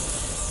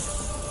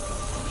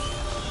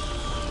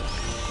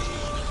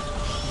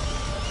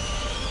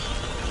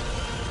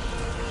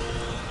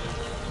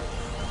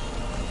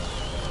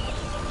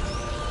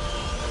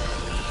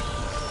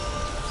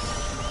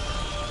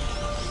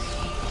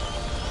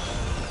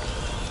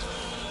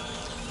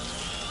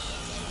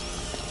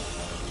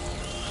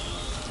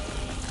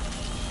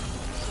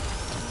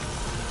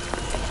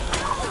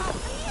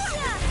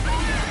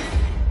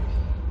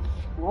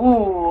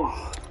 Ooh.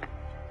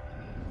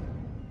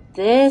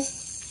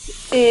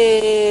 This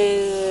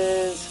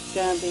is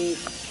gonna be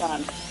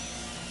fun.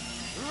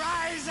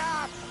 Rise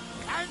up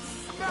and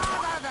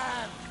smother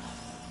them!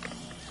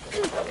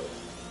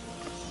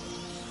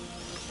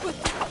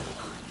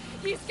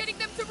 He's getting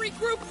them to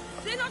regroup!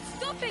 They're not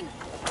stopping!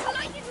 The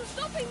light isn't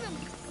stopping them!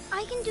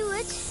 I can do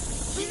it.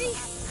 Really?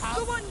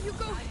 Go on,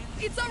 Hugo!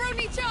 It's our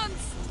only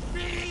chance!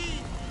 Me,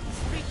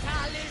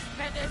 Vitalis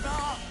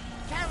Benevol,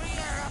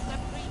 carrier of the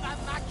Prima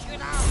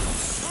Macula,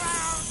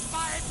 crowned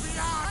by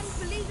blood!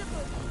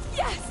 Unbelievable!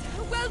 Yes!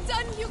 Well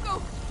done,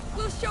 Hugo!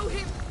 We'll show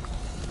him!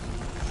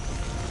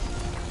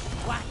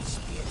 Watch,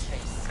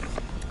 Beatrice.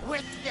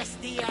 Witness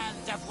the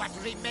end of what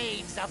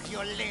remains of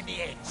your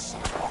lineage.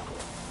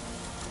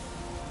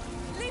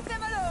 Leave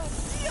them alone!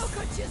 Look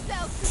at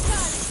yourself,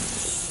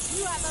 Vitalis!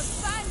 You have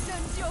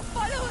abandoned your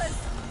followers!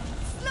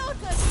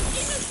 Slaughtered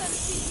innocent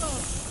people!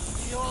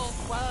 The old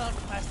world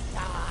must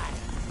die,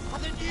 for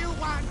the new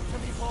one to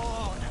be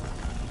born.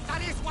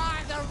 That is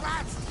why the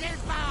rats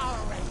devour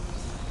it.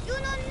 You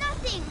know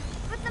nothing,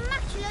 but the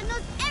macula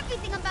knows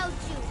everything about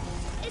you.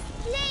 It's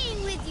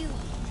playing with you.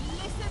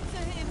 Listen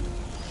to him!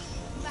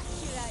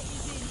 Macula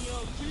is in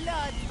your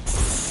blood!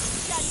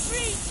 That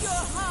breeds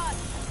your heart!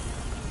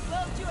 The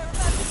world you are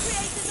about to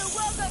create is a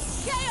world of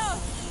chaos!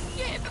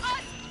 Give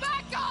us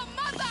back our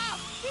mother!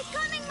 He's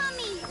coming,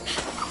 Mummy.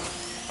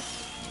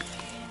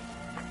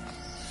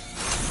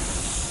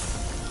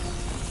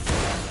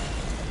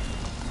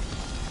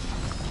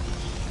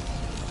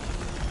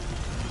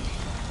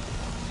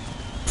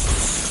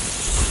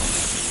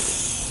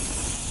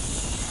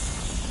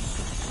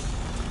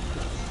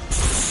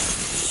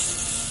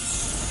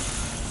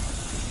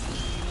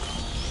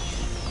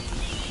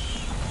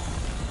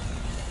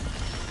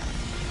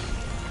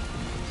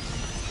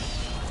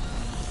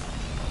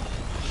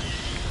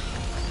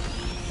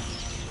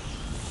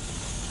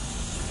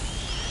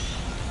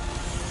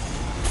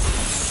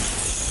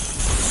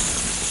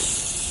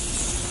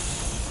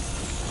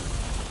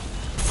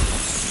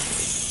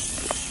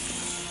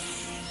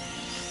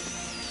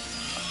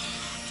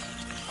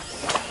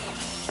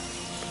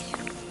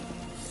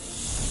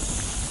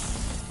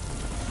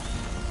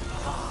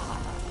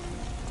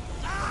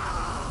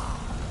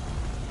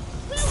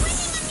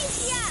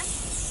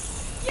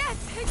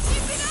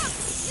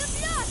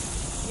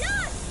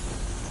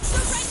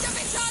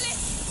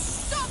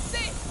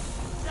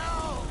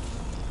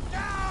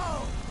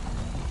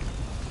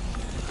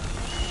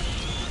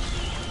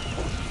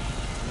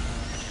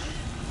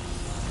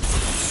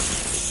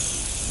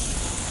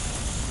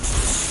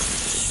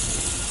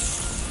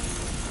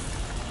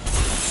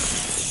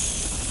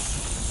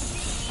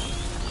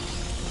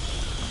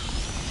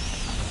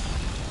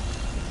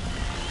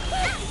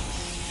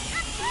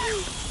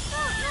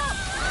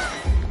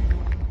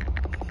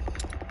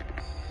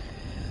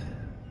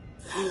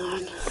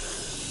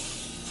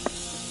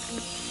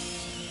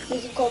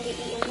 These have got to be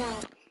eaten now.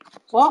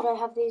 What? Should I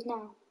have these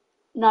now?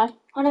 No.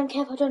 I don't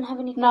care if I don't have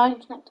any No.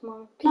 snack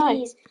tomorrow. No.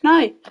 Please.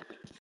 No.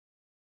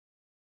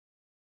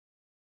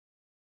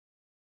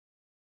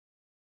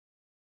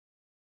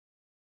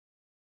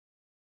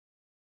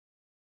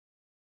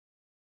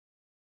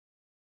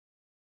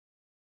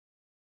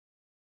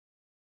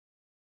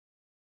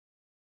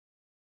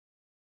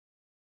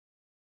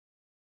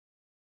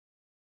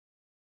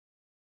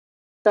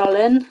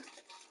 Darling.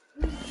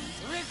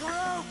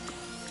 Regroup!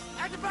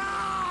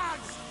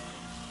 Advance!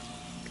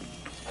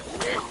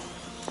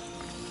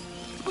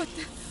 But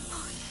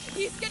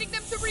he's getting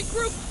them to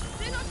regroup.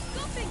 They're not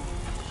stopping.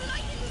 The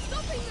lightning is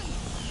stopping them.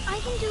 I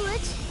can do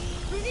it.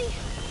 Really?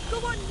 Go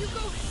on, you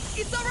go.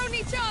 It's our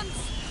only chance.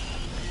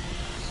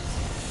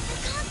 I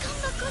can't come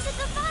because of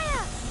the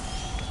fire.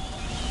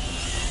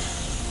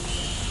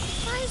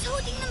 The fire's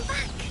holding them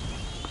back.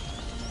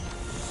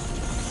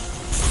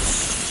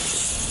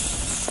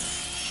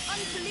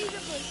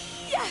 Unbelievable.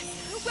 Yes!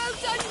 Well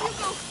done,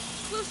 Hugo.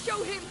 We'll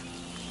show him.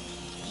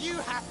 You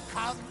have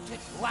come to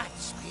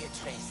watch,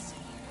 Beatrice.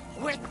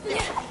 Witness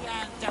the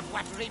end of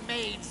what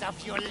remains of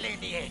your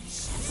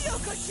lineage.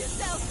 Look at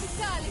yourself,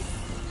 Vitalis.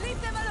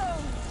 Leave them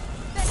alone.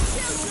 They're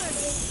children.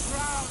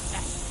 Wrong.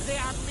 They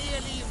are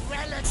merely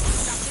relics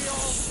of the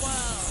old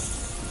world.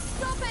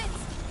 Stop it!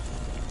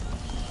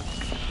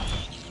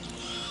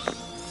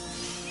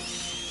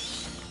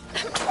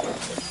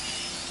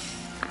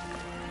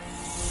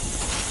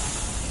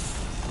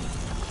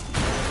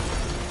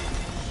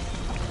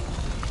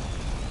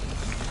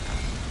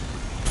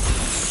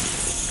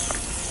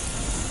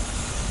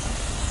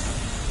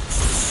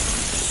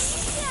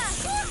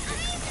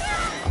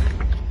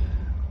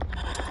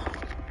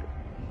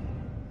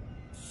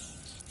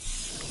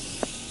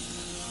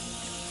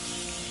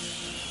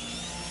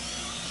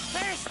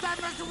 Face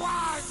them as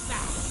one!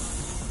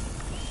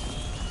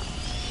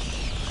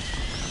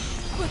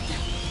 But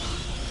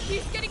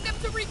he's getting them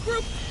to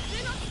regroup.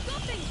 They're not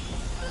stopping.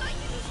 The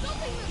lightning is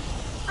stopping them.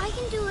 I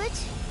can do it.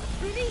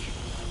 Really?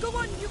 Go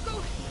on,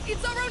 Hugo.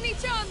 It's our only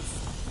chance.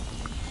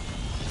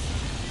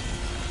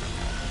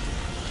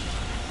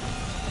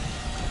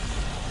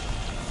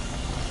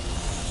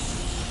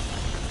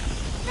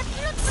 The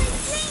blood flame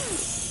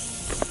flames.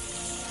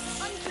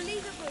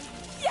 Unbelievable.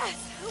 Yes!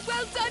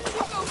 Well done,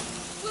 Hugo.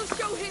 We'll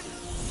show him.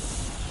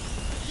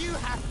 You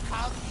have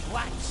come to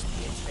watch,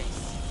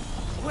 Beatrice.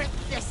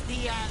 Witness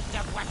the end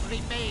of what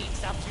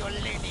remains of your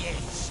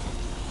lineage.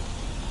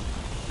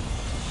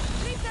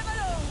 Leave them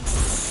alone.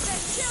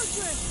 They're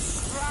children.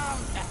 Wrong.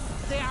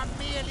 They are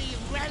merely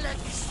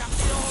relics of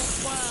the old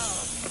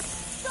world.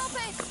 Stop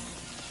it!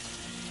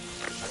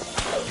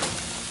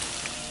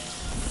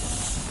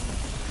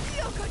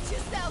 Look at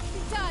yourself,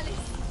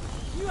 Vitalis.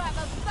 You have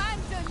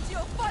abandoned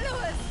your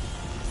followers.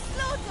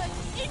 Slaughtered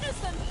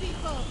innocent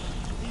people.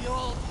 The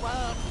old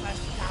world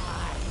must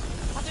die,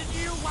 for the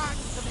new one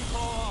to be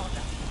born.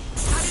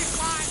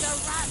 Satisfy the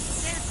wrath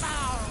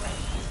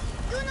devouring.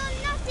 You know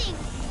nothing,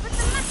 but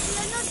the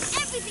macula knows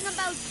everything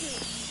about you.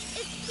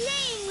 It's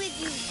playing with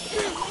you.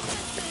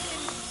 Listen to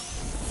him.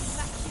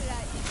 Macula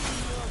is in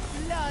your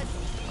blood.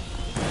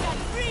 It can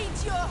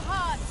reach your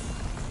heart.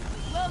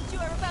 The world you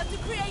are about to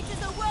create is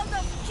a world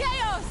of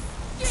chaos.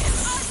 Give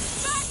us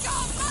back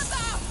our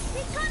mother!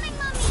 We're coming,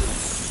 Mummy.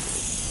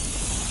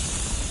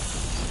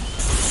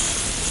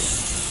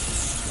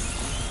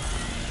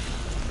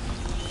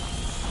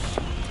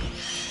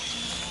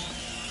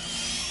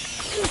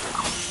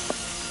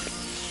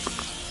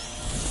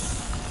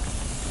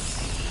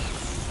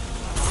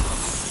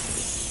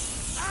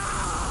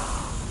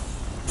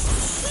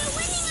 We're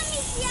winning,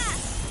 Amicia.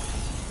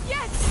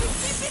 Yes,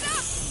 keep it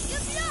up!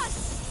 You've lost.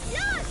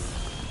 Lost.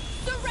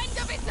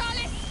 Surrender,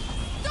 Vitalis!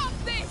 Stop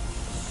this!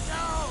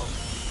 No!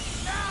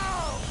 No!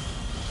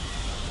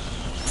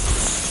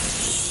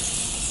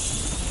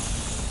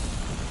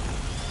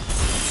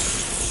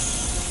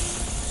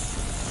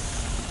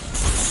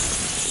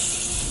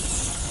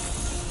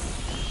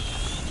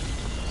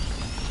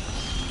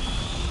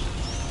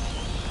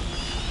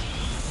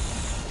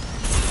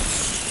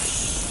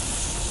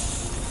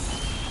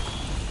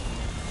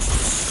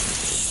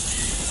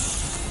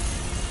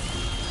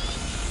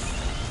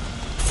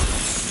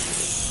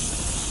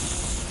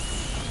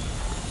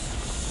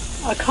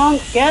 I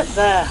can't get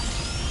there.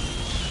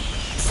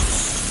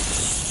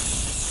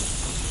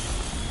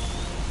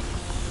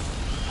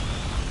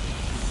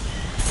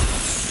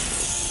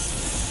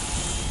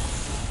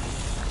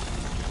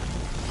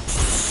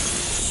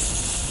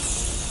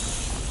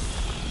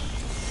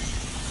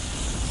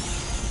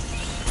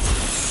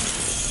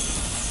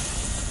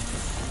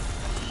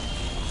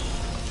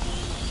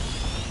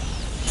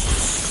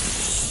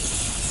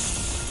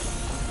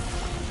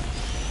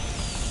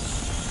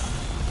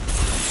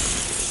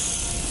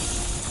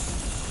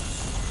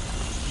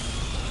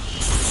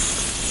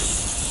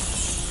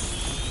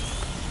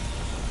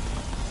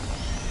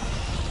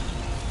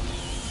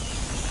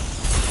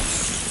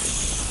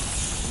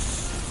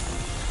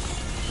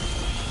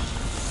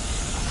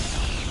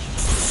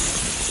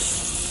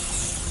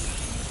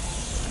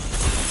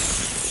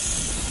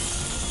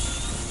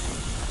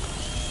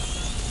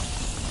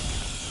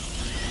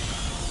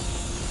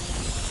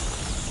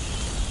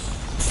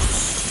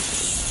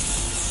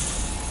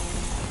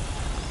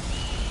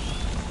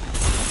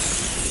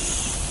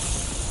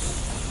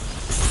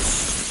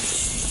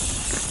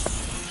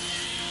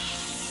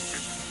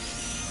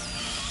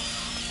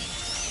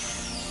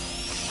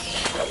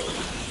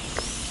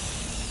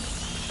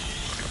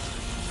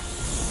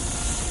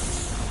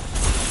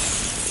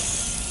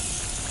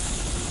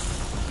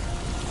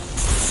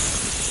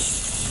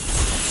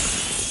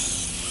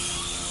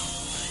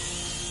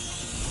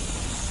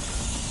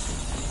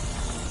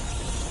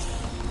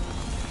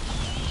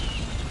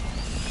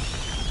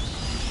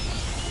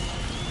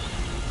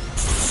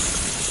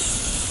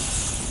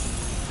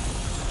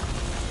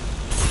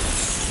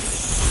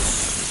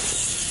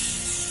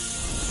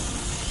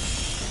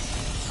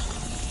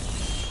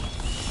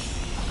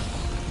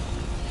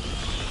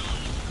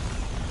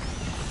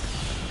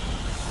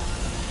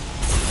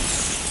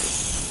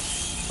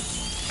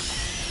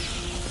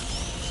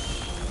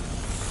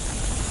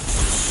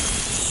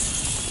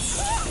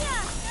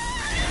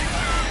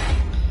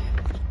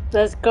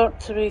 There's got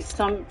to be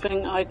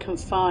something I can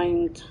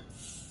find.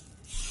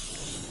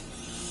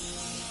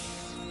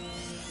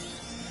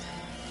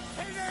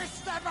 Finish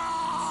them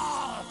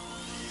all!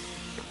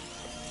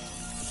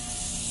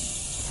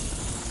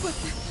 But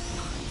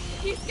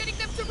he's getting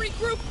them to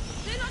regroup.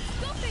 They're not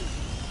stopping.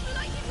 They're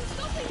not even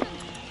stopping them.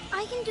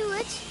 I can do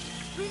it.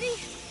 Really?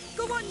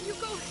 Go on, you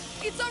go.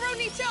 It's our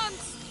only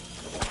chance.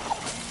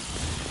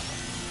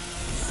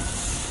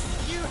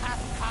 You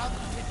have come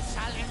to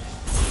challenge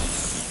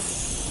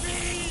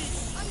me!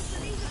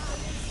 Unbelievable.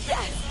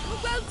 Yes!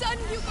 Well done,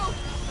 Hugo.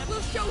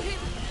 We'll show him.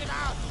 Get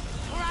out!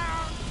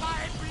 Crowned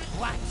by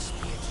watch,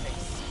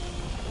 Beatrice.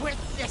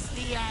 Witness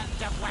the end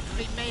of what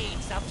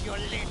remains of your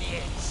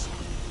lineage.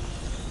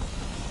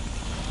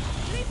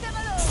 Leave them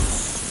alone.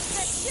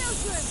 They're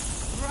children.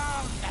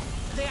 Wrong!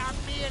 They are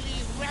merely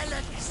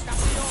relics of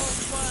the old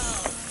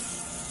world.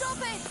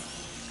 Stop it!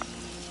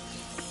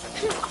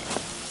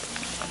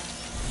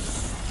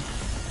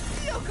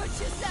 Look at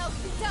yourself,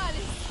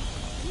 Vitalis.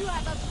 You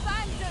have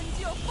abandoned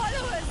your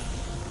followers.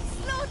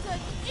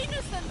 Slaughtered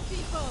innocent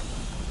people.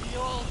 The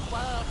old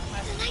world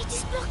must The light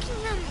is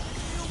blocking them.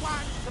 you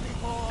want to be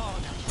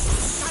born.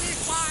 That is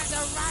why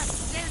the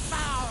rest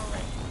devour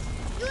it.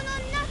 You know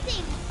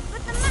nothing,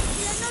 but the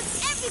macula knows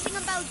everything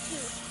about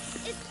you.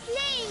 It's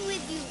playing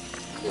with you.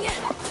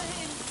 Answer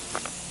him.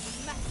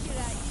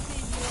 Macula is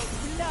in your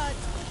blood.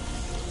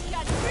 It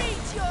can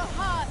reach your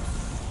heart.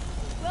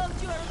 The world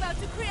you are about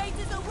to create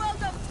is a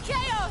world of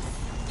chaos.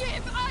 Give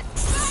us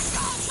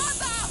back our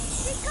mother!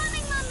 She's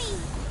coming, Mommy.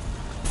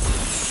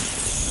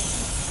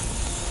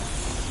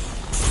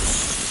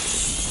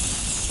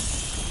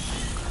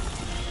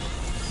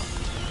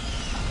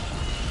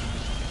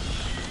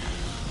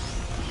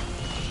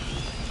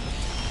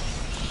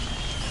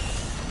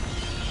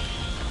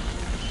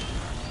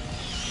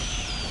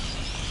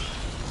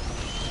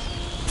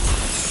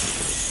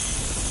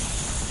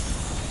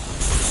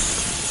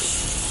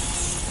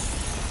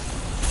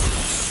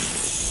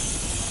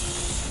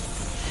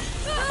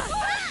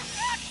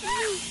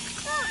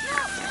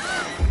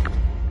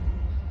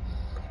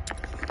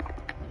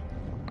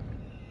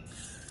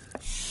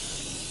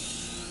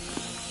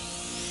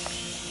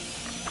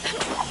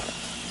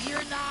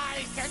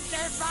 Unite and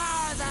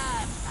devour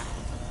them!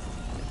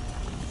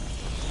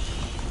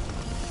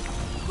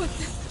 But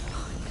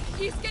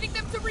he's getting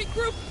them to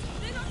regroup.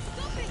 They're not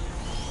stopping.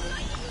 They're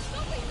not even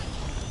stopping.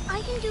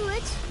 I can do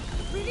it.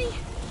 Really?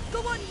 Go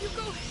on, you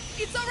go.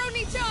 It's our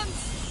only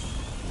chance.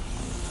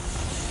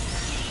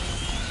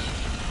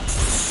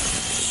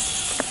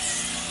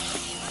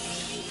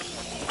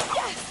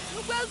 Yes!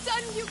 Well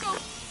done, Hugo.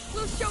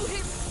 We'll show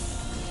him.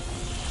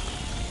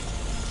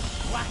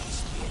 Watch,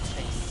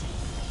 Beatrice.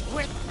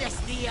 Witness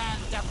the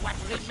end of what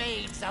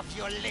remains of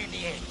your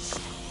lineage.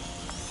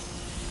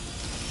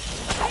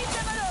 Leave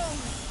them alone.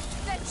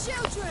 They're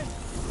children.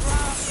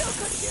 Look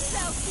at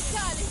yourself,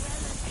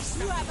 Vitalis.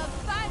 You have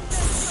abandoned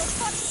your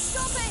body.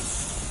 Stop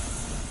it!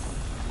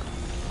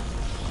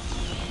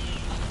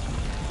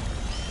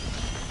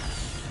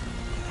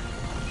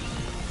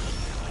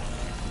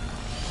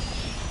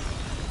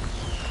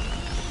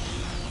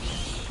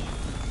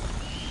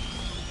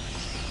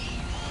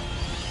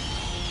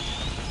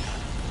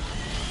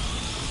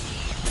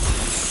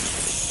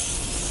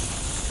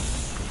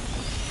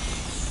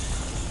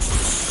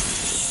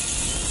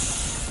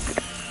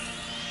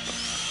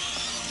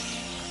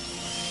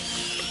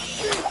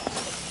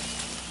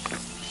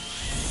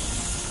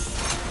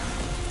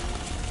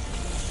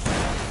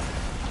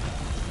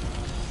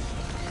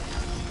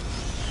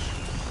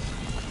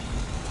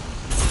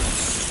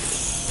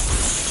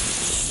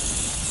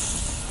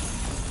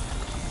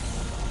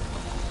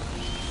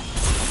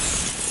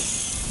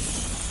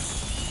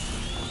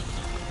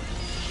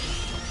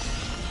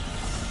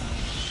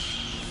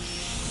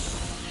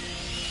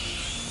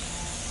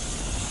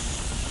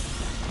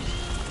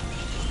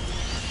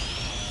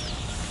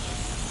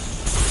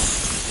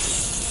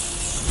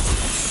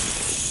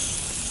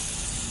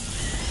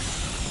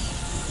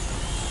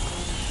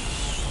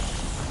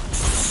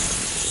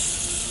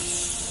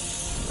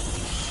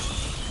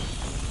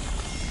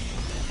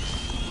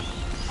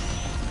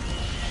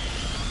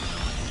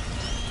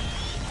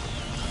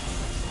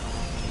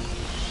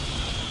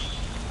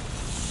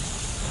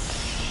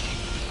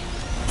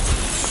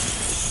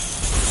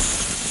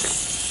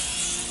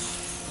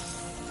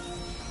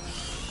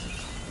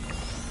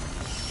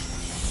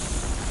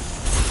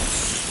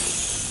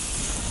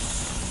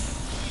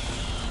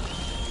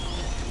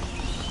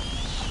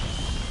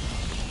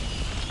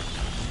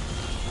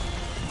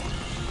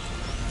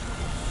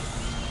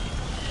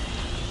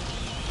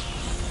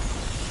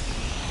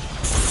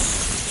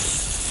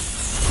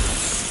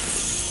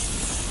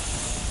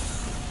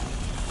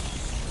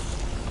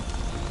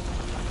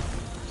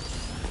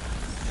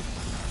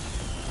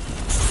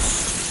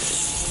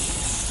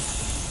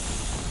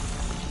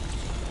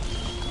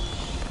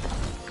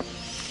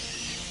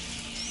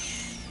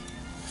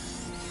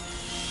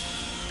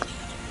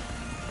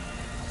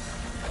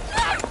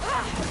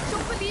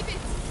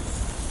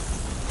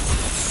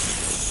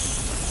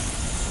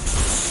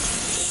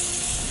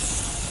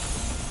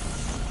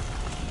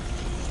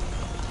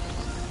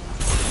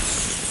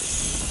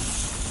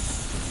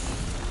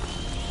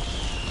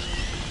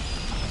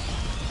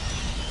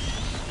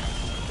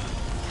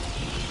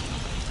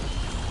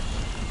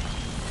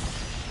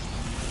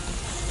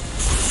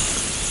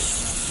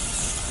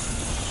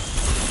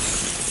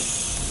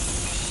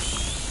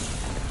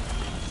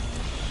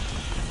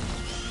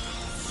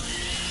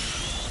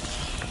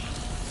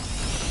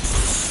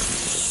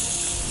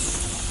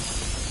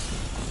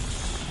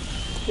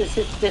 This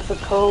is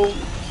difficult.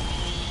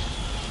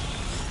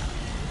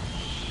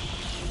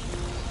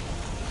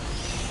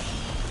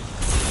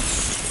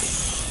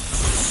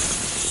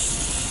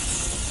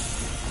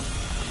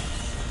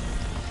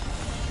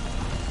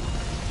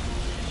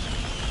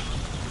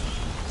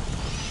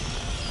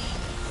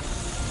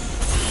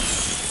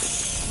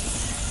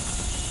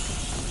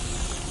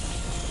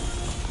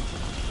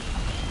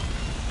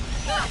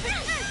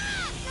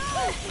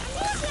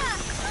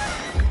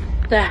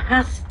 There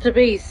has to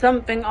be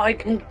something I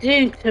can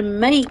do to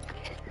make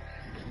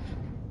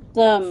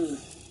them.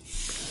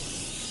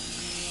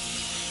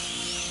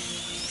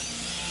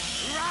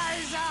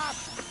 Rise up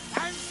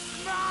and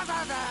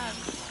smother them!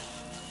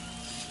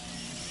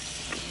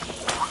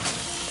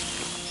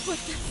 But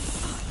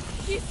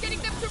he's getting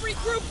them to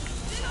regroup.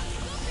 They're not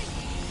stopping.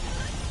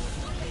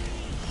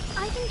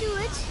 I can do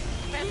it.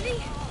 Really?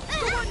 Go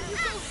on, you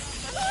go.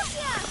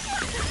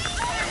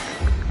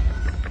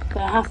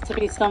 There has to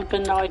be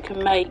something that I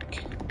can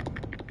make.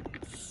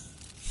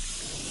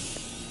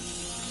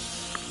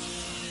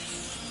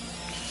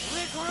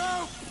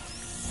 Regroup!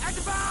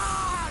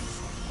 Advance!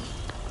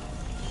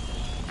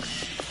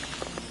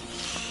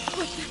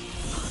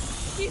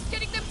 He's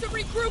getting them to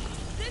regroup.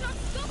 They're not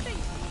stopping.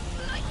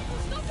 Like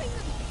you're stopping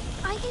them.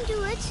 I can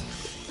do it.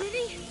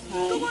 Really?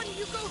 Go on,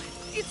 you go.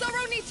 It's our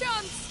only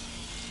chance.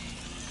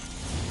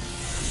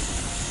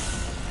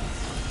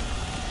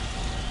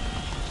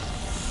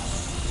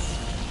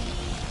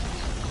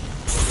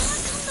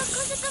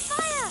 Because of the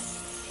fire.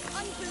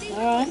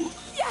 Unbelievable. Alright.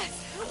 Yes!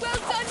 Well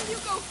done,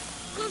 Hugo.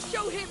 We'll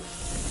show him.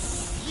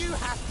 You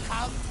have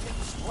come to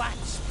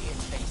watch,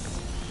 Beatrice.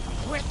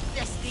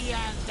 Witness the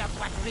end of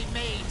what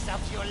remains of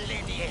your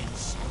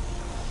lineage.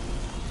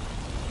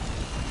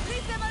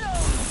 Leave them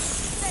alone.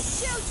 They're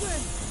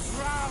children.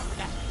 Wrong.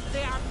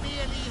 They are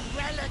merely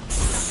relics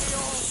of the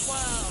old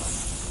world.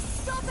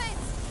 Stop it.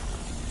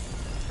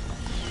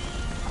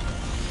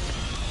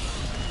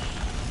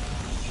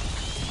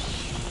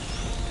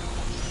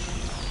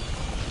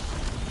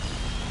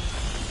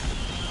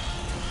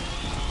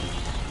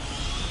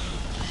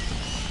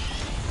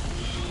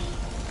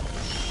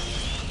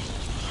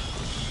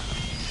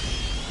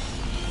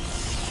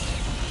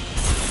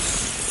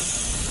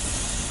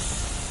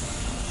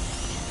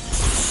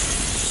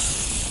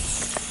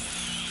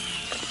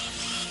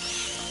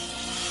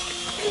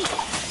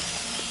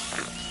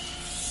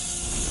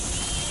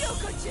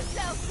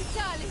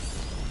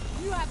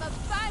 You have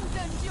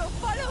abandoned your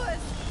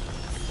followers,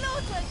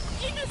 slaughtered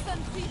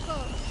innocent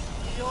people.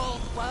 The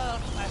old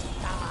world must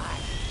die,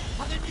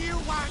 for the new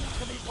one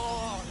to be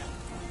born.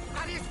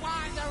 That is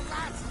why the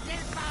rats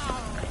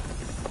devour it.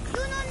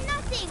 You know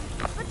nothing,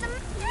 but the...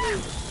 No.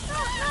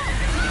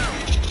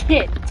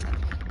 Shit!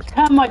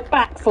 Turn my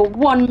back for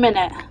 1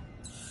 minute.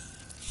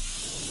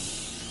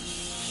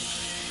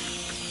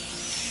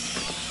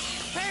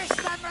 Face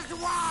them as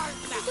one!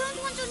 You don't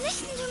want to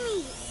listen to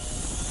me.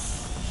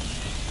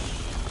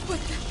 But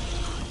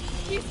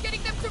he's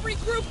getting them to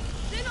regroup.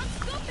 They're not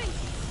stopping.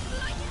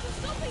 Like you're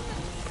stopping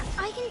them.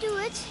 I can do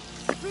it.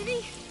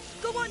 Really?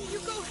 Go on, you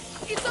go.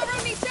 It's our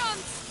only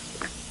chance.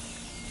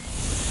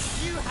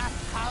 You have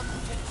come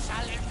to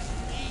challenge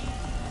me.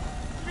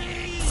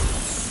 Me!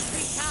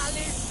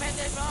 Vitalis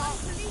Benevol!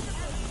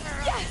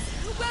 Yes!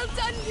 Well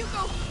done,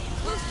 Hugo.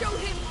 We'll show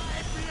him.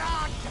 My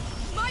blood!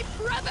 My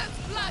brother's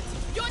blood!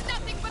 You're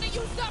nothing but a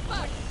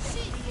usurper!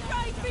 She's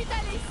right,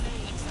 Vitalis!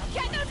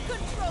 Cannot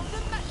control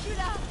the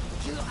macula!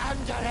 You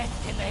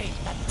underestimate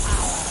the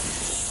power of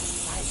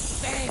my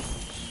faith!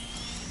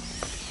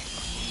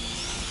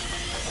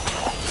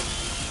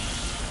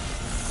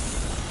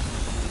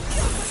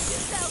 Look at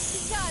yourself,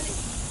 Vitalis!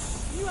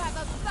 You have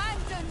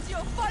abandoned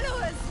your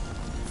followers!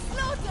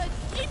 Slaughtered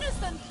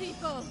innocent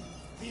people!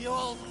 The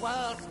old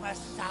world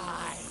must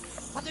die,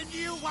 for the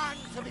new one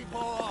to be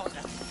born.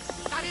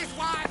 That is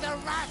why the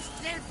rats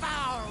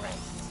devour it.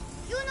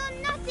 You know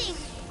nothing,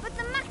 but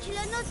the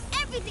macula knows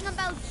everything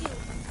about you.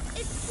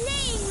 It's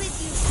playing with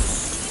you.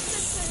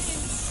 Listen to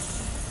him.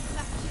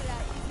 Macula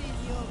is in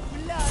your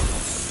blood.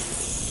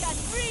 It can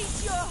reach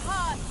your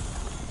heart.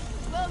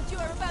 The world you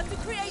are about to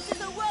create is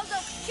a world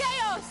of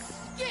chaos.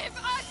 Give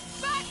us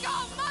back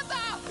our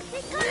mother!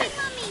 They're coming,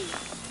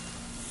 Mummy.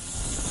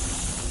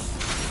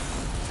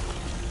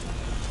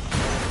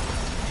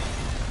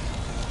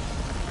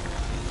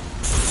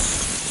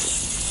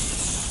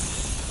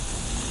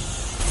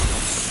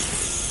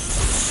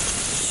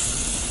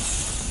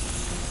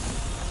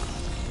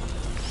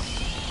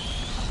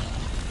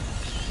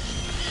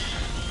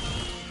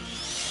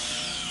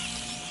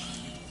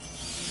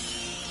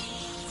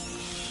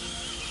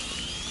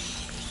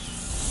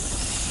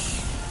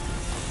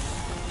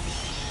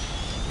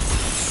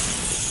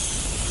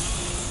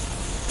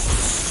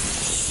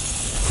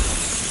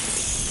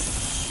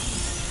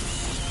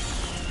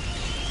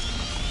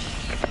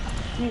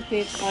 Maybe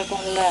if I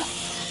got left.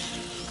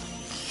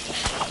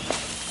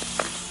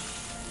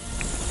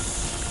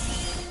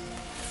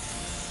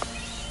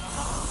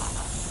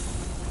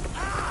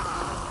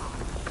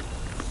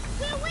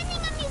 We're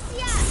winning,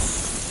 Amicia.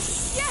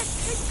 Yes,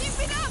 keep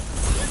it up!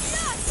 You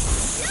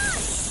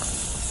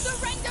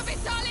Surrender,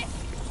 Vitalis!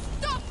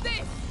 Stop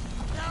this!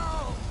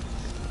 No!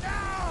 No!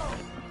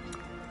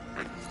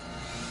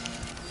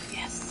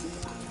 Yes.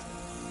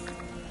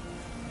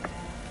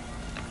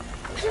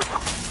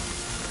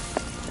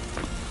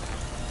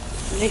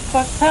 Really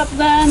fucked up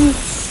then.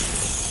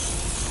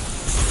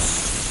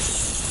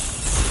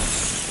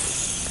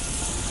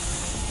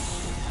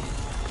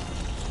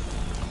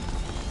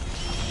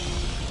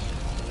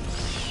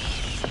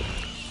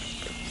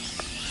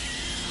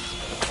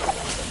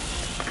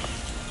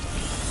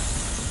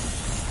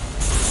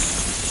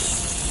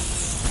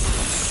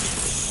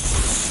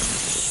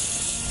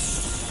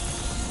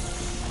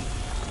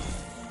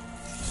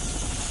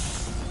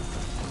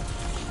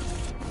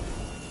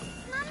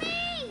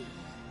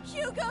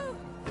 Hugo!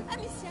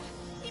 Amicia,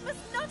 he must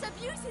not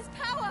abuse his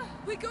power!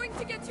 We're going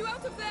to get you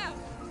out of there!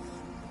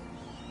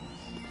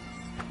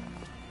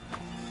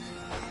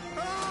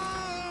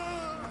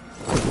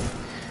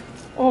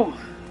 Oh.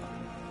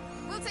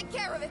 We'll take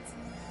care of it!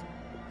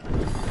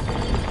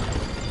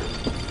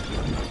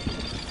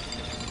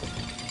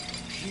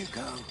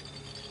 Hugo,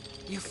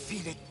 you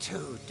feel it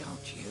too,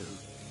 don't you?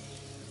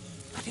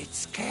 But it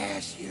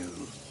scares you.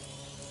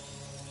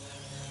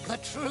 The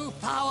true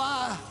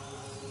power!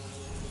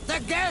 The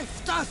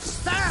gift of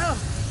self!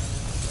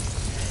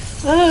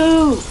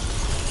 Oh.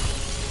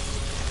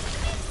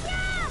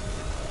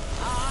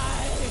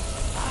 I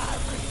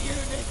am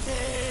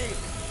unity!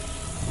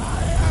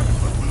 I am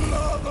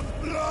the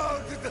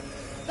blood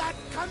that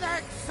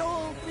connects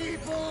all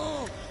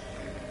people!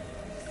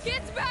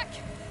 Get back!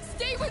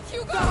 Stay with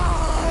Hugo!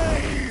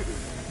 Die!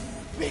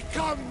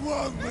 Become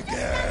one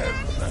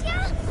again!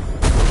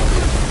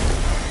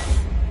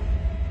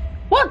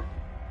 What?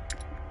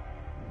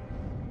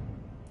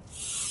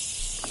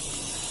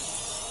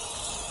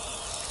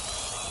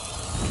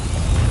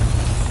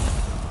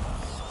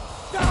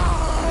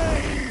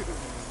 Die!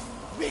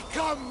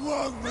 Become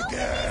one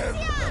again!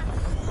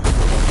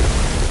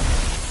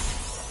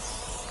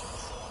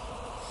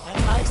 And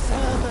my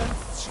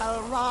servants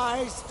shall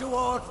rise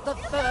towards the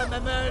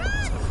firmament.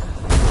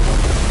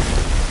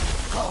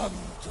 Come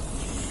to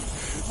me.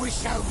 We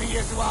shall be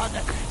as one.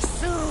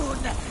 Soon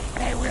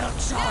they will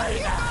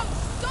join us.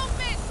 Don't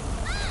miss!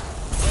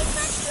 These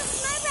monsters,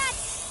 my rat!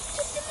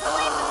 Keep them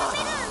away from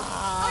the middle!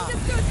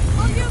 Understood!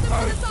 I'll yield them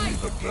to the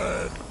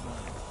side!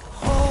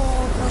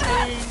 Hordes of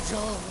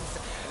angels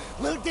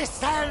will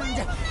descend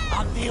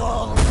on the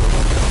altar.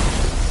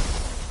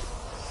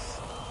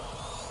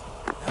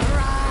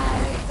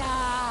 Rise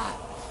up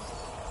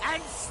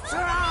and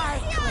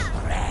strike with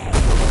rain.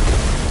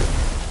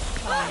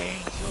 My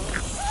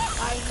angels,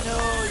 I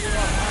know you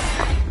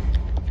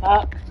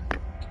are.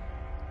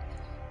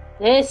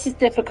 This is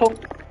difficult.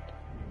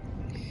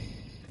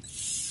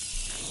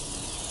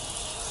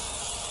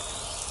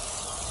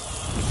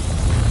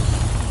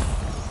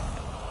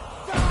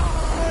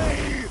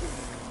 Die!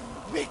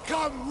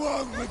 Become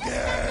one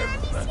again.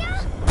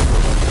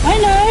 I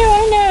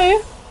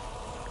know.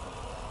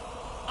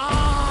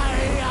 I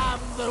am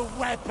the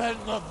weapon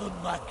of the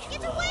macula.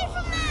 Get away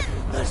from them!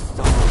 The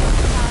sword of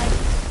life.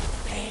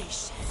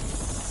 Patience.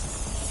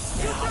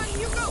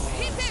 Hugo!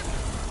 Hit him!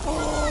 Oh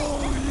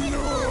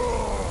no!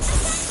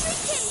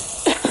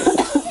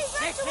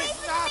 This is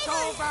not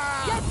over!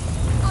 Yes!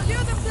 I'll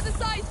lure them to the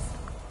side!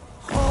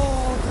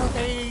 Hordes of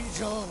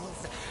angels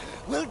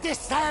will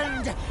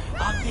descend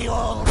on the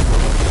altar.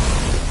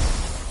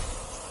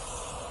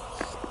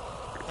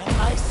 And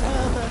my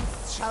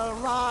servants shall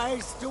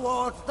rise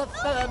towards the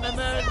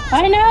firmament.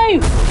 I know.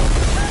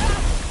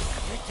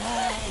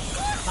 Return,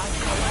 my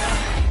brother.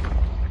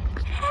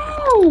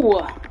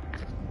 How?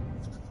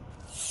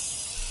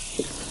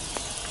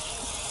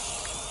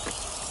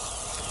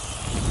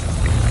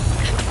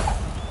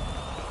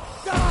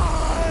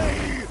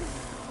 Die!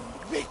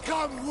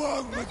 Become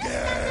one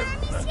again!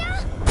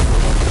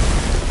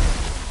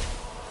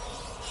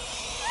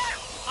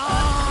 I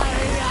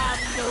am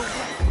the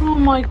Oh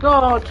my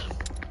god.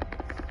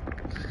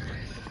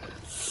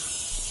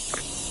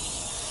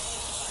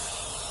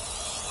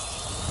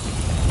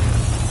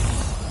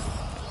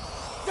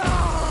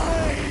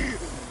 Die!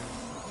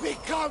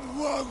 Become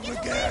one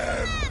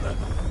again!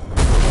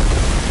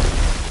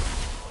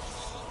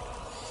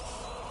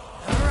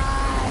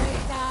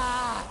 Rise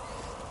up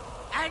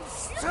and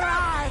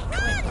strike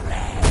with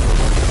rain!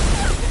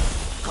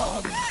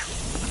 Come,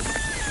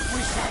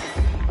 we shall...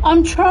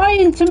 I'm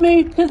trying to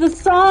move to the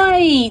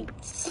sides.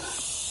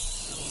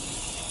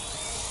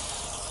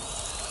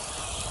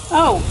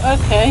 Oh,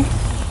 okay.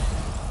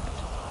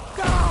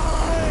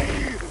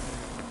 Die!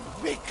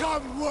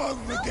 Become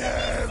one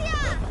again!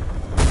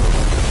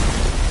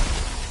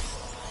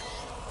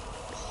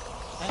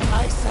 And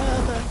my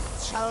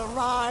servants shall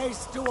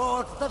rise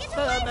towards the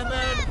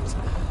firmament.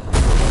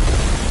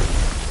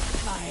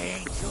 My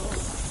angel,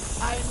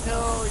 I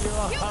know you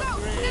are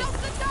hungry. Now's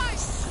the time!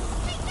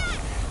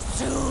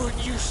 Soon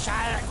you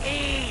shall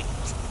eat.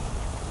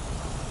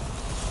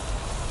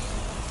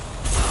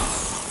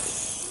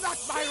 Not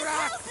my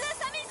rat!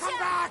 Come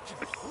back!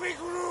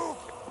 Regroup!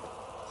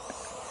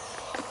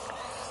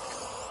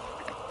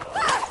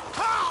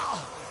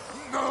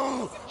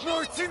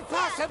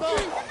 impossible!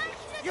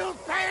 You'll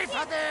pay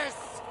for this!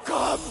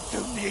 Come to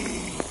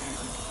me!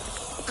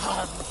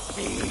 Come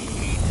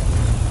feed!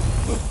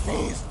 The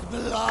feast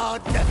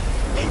blood,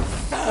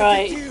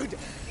 incertitude,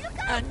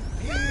 and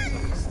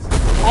peace!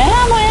 I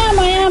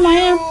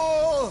am.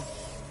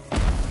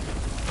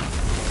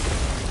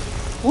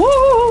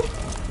 Woo!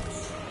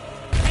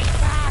 Take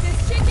back!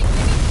 The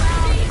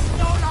crown is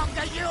no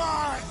longer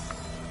yours!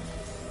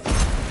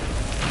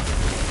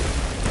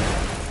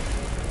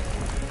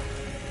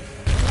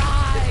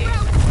 Rise!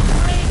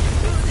 Bring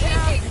to the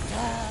earth!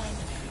 Return,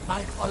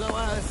 my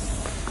followers!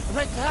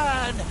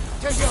 Return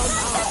to your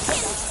master!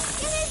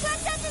 Get his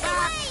hands out of the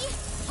way!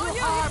 To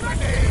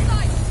harmony!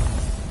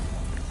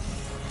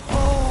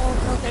 All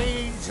of the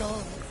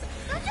angels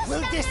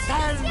will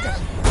descend!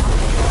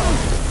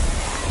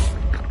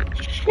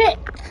 Shit!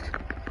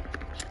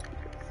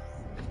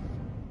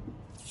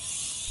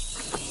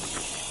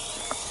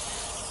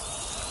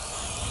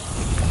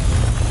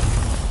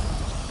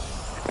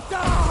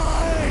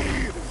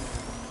 Die!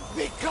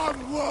 Become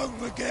one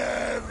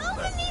again! Oh,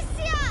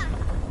 Alicia!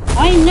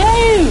 I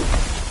know!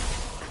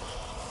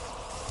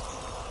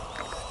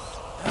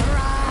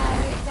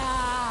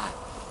 Rider!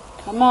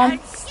 Come on.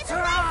 And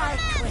strike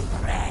with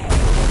ray!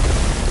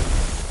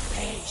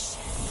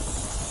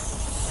 Patience!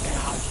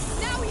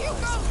 Now,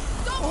 Hugo!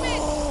 Don't miss!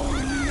 Oh,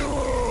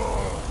 Lord!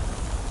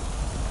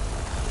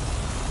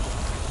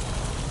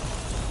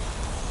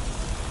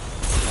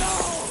 No!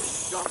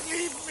 Don't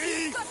leave me!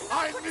 I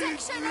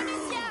Protection, need you!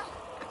 Alicia!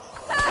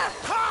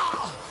 Ha!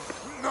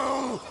 No!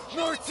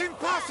 No, it's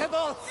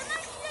impossible!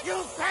 You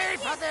pay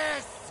for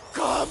this!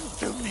 Come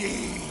to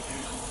me!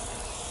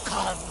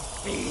 Come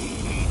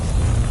feed!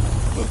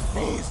 The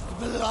feast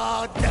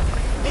blood,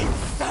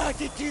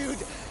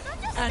 incertitude,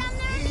 and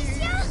peace!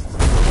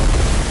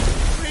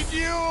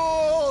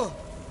 Renewal!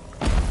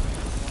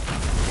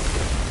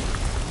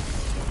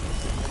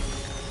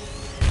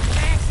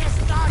 This is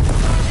not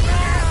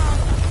real!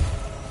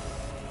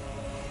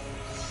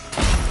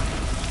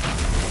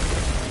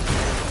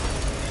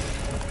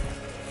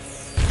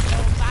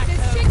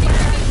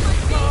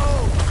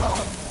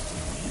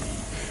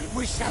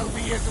 We shall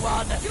be as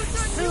one.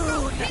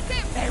 Soon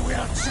they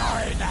will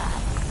join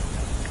us.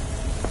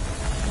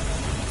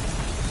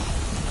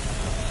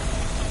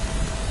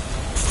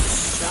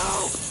 No!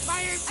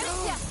 My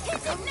angels!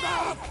 Come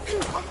back!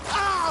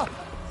 Ah!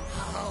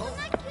 How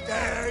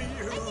dare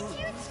you!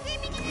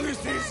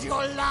 This is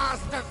your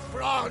last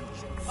affront!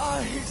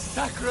 I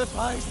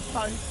sacrificed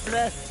my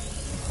flesh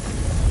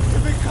to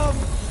become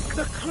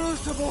the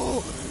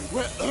crucible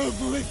where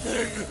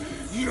everything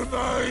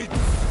unites!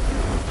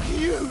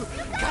 You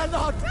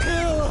cannot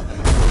kill!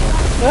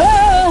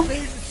 Ah!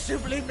 Been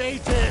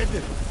sublimated!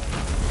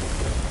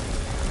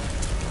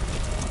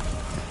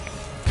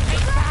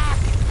 Take back!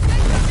 The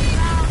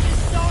crown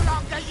is no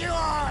longer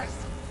yours!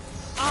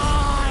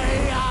 I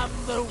am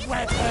the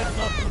weapon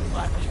of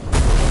light!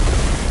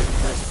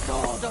 The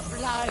sword of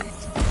light!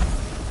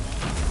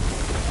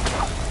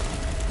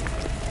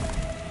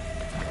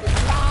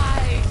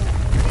 Rise!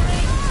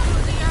 Cling to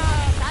the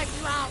earth and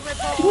you are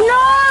reborn!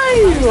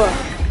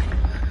 No!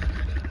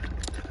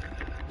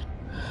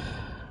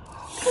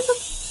 Where the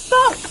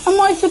fuck am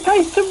I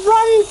supposed to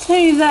run to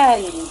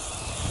then?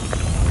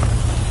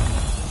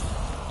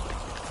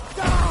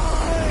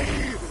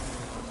 Die!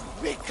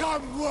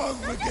 Become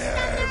one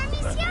again!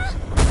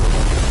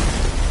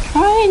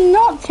 Try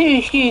not to,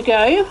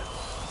 Hugo.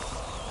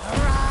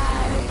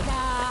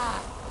 Rider!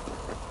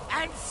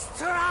 And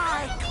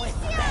strike with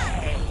me!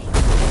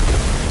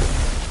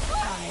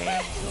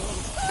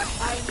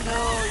 I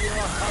know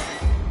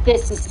you're...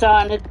 This is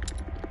starting to...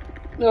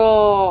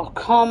 Oh,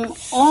 come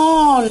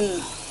on.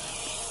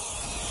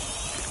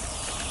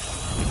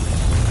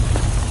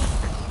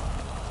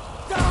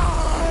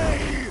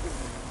 Die!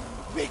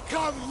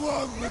 Become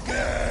one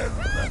again!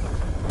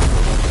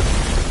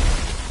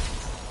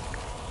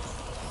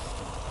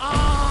 I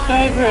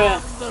Over am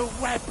it. the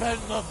weapon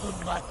of the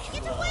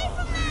mature.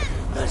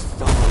 The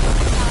sword of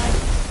life.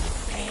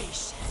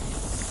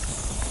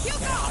 Patience.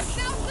 Hugo!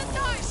 Now's the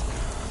time!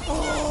 Oh,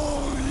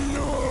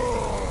 Lord!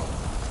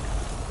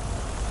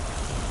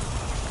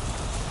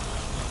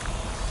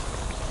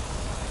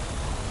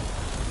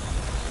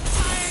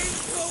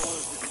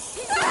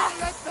 Don't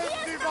let them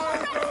devour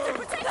you!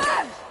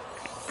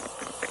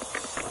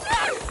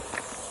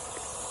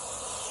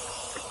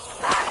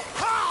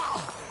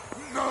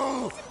 No!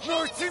 No,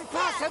 it's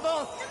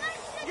impossible!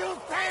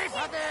 You'll pay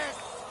for this!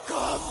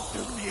 Come to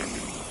me!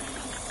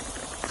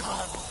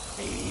 Come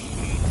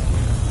feed!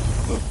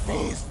 The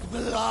feast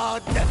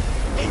blood,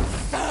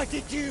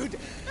 incertitude,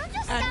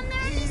 and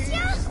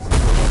peace!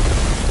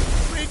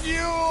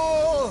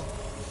 Renewal!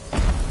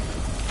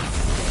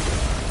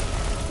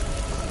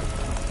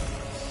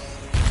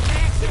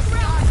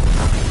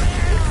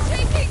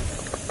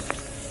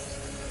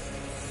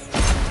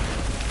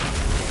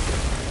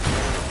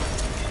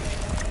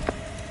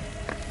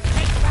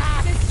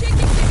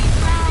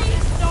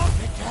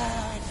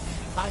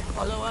 My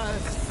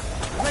followers,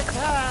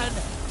 return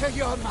to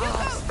your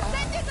master.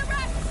 Send in the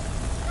rest!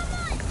 Come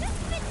on, just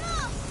a bit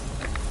more!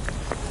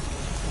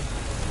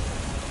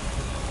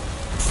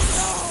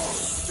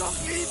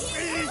 Leave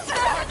me!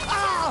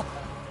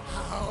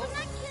 How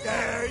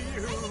dare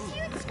you!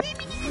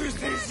 This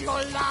is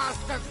your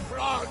last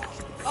affront!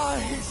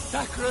 I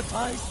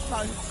sacrificed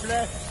my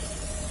flesh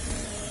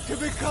to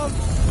become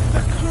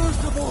the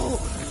crucible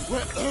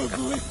where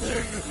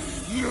everything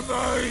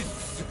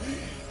unites.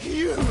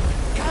 You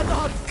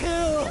cannot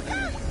kill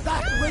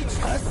that which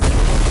has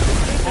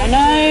been I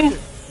know.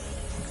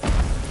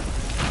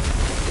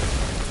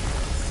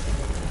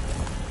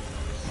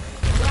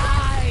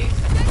 Rise!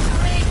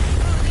 Break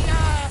through the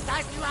earth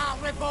as you are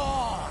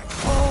reborn!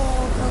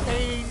 All of the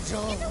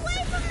angels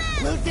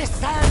will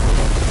descend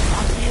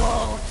on the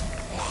old.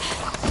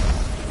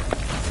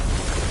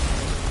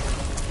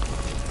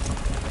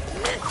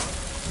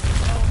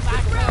 No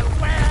matter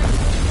where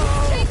you go,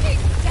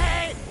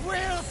 they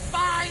will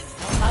find.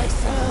 My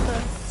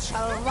servants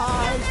shall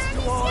rise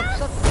towards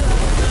the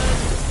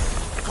firmament.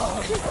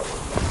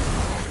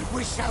 Come,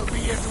 we shall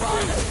be at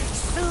one.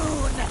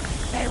 Soon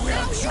they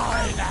will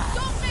join us.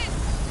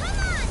 Come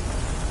on!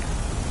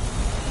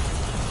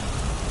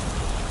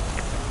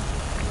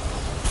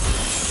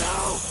 No!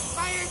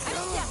 My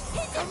angels!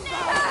 Come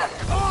back!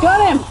 Got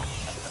him!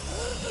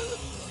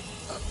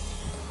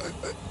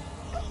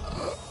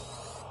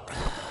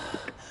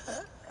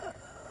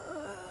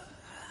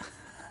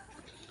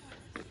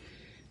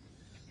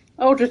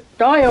 Oh, just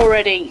die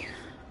already.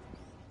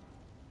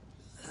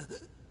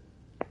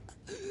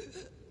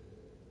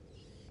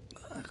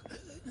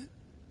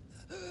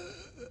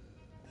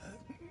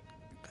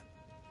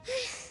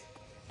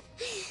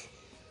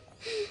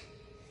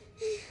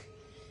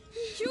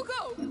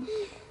 Hugo!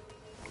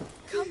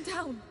 Calm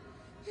down.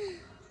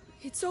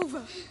 It's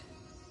over.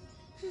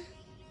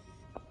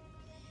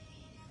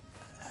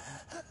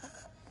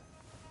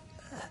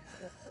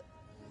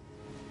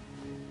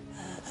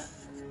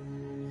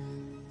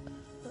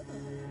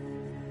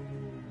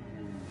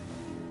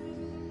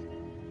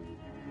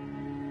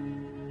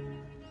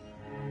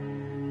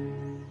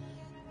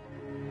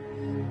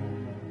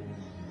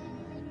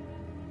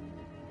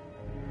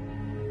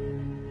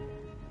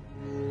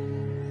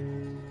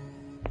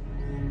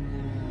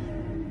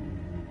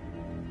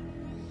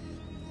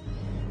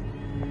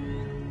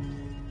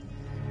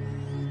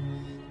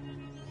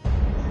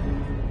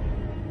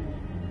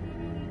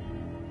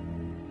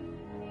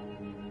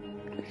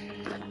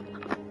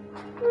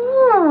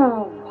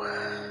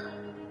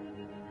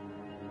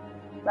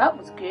 That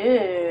was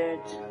good.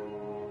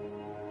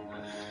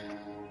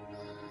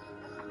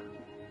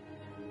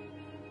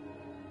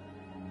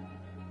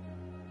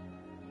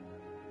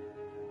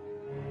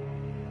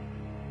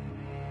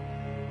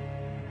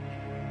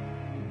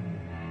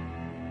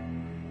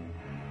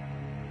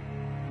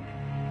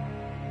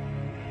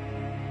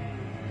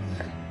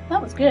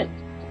 That was good.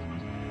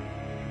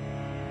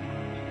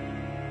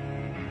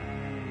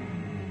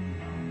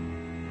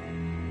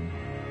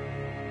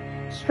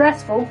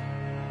 Stressful.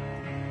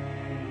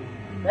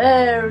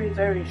 Very,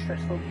 very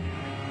stressful.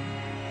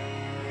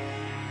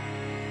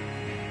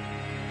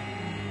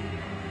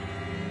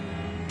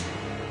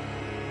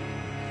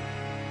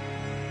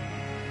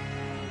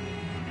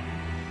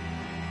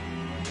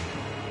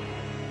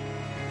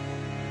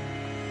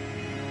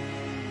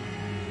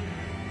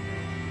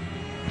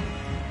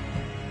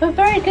 But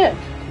very good.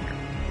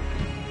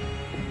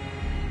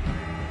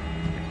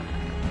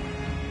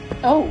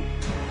 Oh,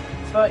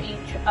 for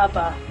each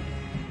other.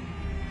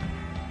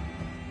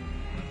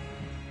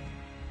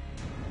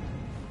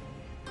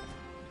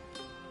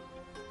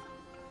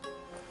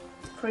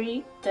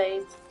 Three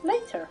days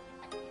later.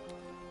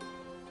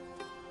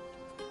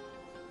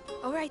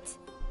 All right,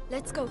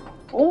 let's go.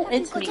 Oh, Have you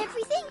it's got me.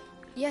 everything?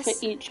 Yes,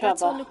 For each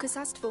that's other. what Lucas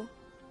asked for.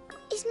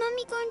 Is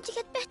Mummy going to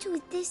get better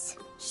with this?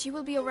 She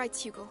will be all right,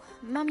 Hugo.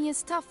 Mummy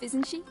is tough,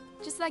 isn't she?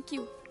 Just like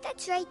you.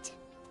 That's right.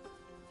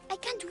 I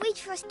can't wait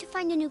for us to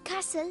find a new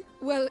castle.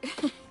 Well,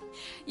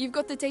 you've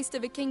got the taste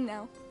of a king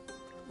now.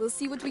 We'll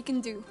see what we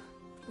can do.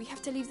 We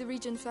have to leave the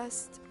region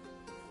first.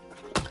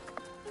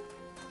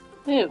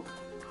 Ew.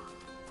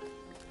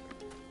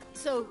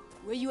 So,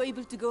 were you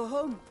able to go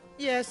home?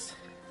 Yes.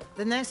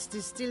 The nest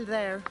is still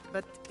there,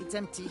 but it's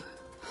empty.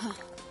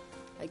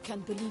 I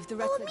can't believe the Oh,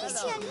 replicas.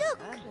 Misha, look!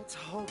 Let's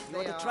hope You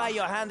want to try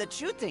your hand at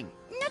shooting?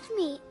 Not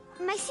me.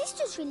 My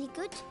sister's really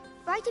good.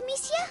 Right,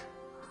 Amicia?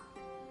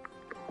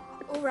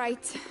 All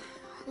right,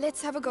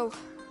 let's have a go.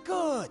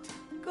 Good,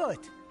 good.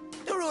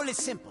 The rule is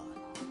simple.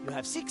 You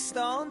have 6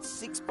 stones,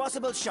 6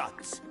 possible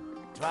shots.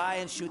 Try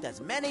and shoot as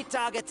many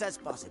targets as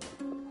possible.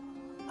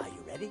 Are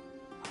you ready?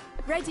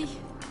 Ready?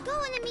 Go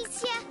on,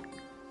 Amicia.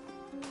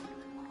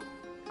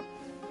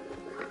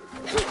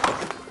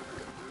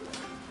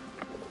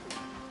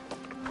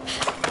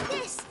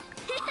 This.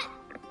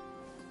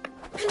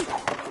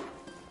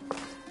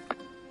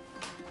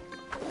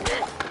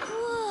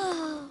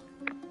 Whoa.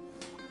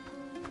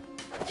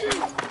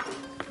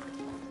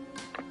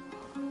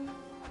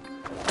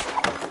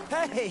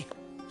 Hey,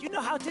 you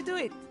know how to do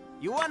it.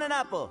 You won an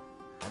apple.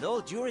 And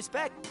all due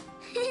respect.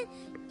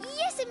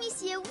 Yes,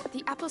 Amicia.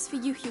 The apple's for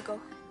you, Hugo.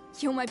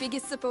 You're my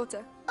biggest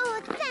supporter.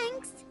 Oh,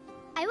 thanks.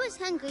 I was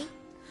hungry.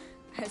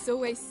 As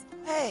always.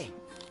 Hey,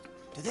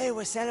 Today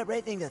we're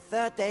celebrating the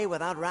 3rd day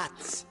without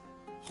rats.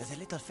 There's a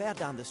little fair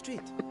down the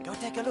street. Go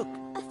take a look.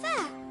 A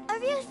fair? A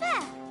real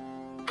fair?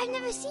 I've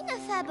never seen a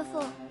fair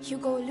before.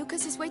 Hugo,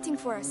 Lucas is waiting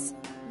for us.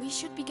 We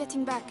should be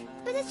getting back.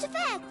 But it's a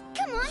fair.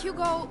 Come on.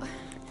 Hugo...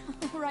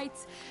 Right,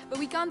 but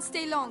we can't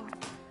stay long.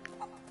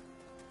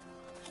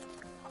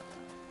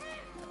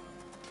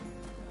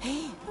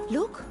 Hey,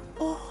 look.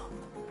 Oh,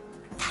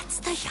 that's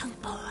the young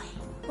boy.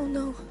 Oh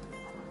no.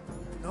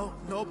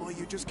 No, boy,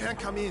 you just can't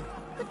come in.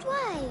 But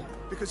why?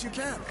 Because you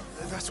can't.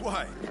 That's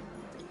why.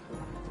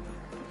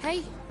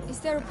 Hey, is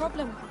there a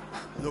problem?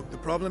 Look, the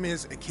problem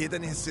is a kid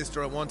and his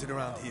sister are wanted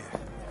around here.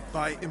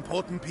 By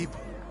important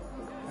people.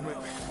 And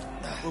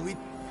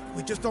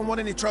we just don't want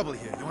any trouble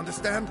here, you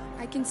understand?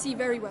 I can see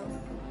very well.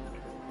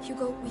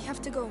 Hugo, we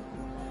have to go.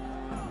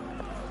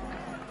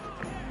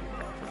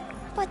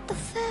 But the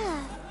fair.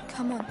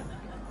 Come on.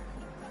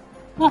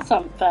 That's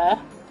unfair.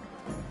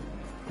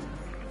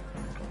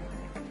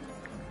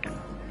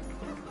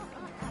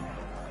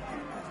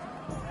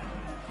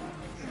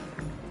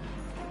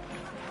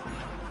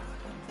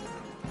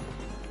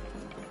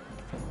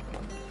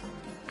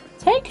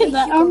 Take it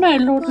that. Oh no,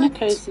 Lord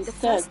Nikos is The dead.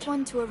 first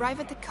one to arrive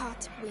at the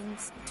cart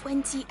wins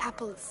 20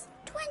 apples.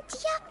 20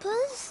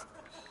 apples?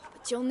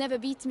 But you'll never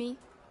beat me.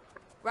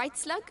 Right,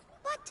 Slug?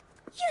 What?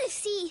 You'll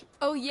see.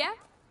 Oh yeah?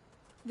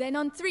 Then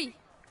on 3.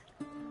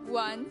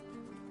 1,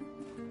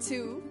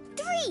 2...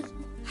 3!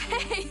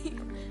 Hey!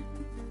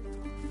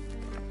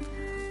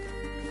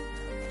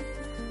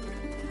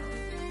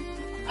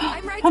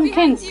 I'm right behind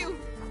Pumpkins. you!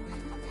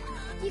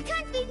 You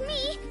can't beat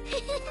me.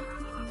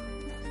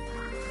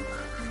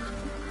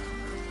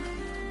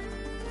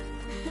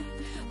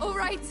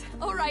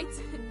 All right.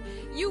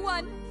 You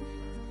won.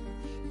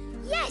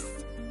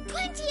 Yes!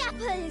 20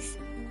 apples!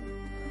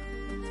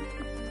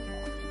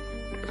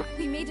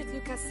 We made it,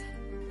 Lucas.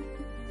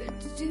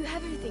 Do you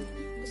have everything?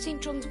 The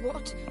St. John's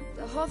wort,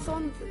 the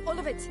hawthorn, all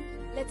of it.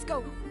 Let's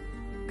go.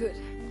 Good.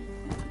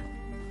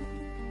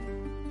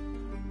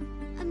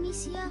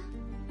 Amicia,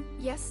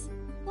 Yes?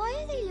 why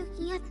are they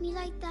looking at me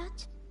like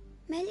that?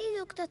 Melly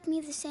looked at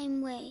me the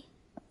same way.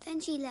 Then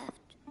she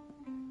left.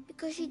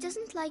 Because she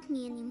doesn't like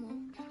me anymore.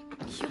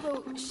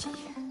 Hugo,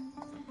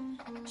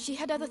 she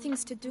had other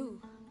things to do.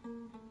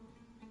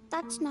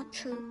 That's not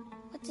true,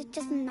 but it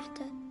doesn't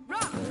matter.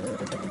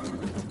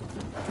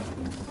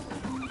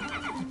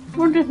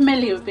 Wonder if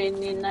Millie would be in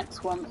the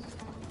next one.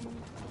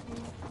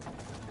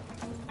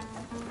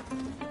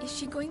 Is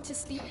she going to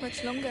sleep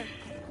much longer?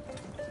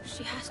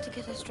 She has to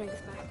get her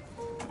strength back.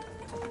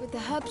 With the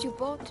herbs you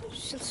bought,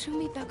 she'll soon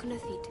be back on her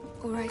feet.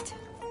 All right.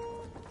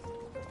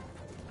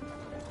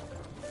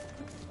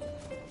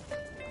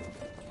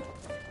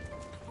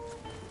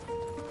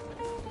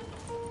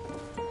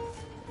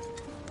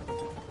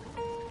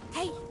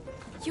 Hey,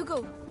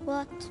 Hugo.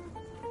 What?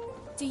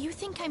 Do you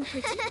think I'm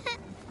pretty?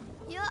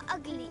 You're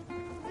ugly.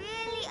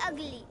 Really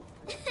ugly.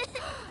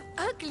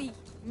 Ugly?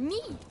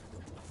 Me?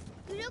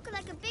 You look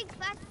like a big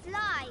fat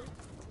fly.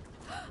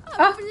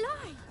 A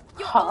fly?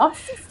 Your own Harsh.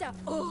 sister.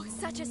 Oh,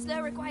 such a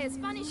slur requires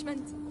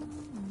punishment.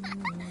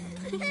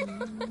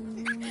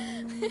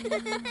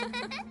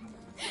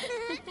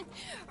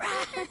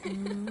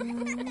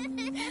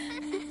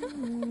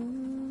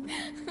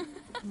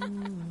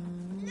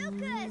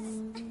 Lucas!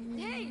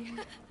 Hey!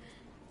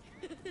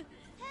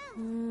 Help!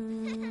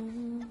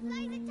 The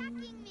fly's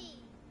attacking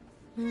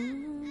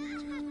me.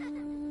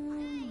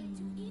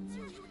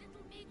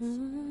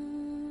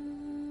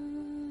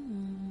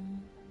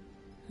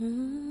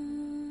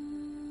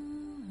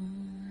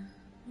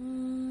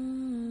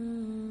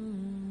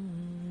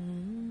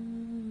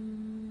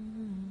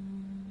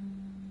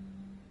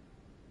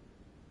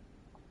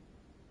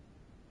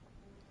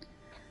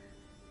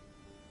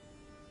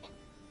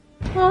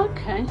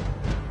 Okay.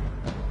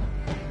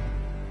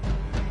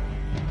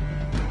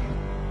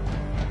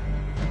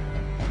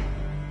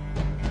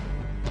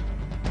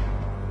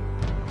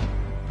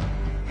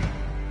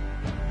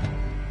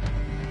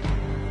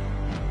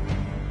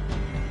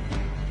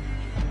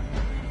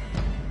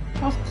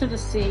 Off to the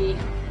sea.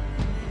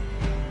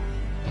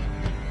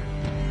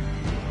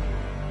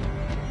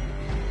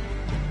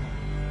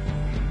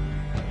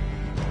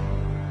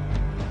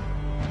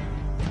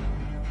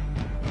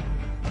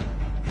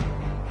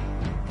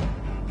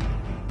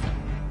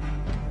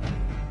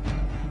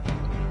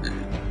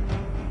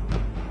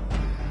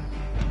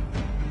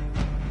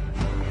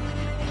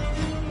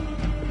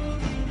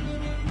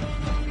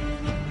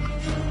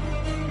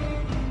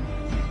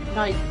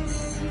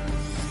 Nice.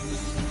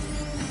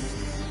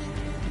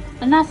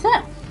 And that's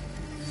it.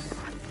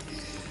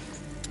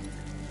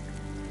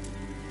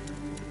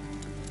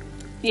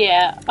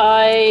 Yeah,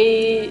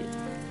 I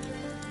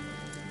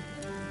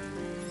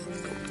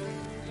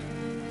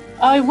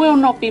will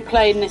not be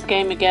playing this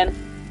game again.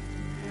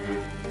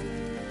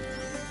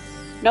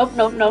 Nope.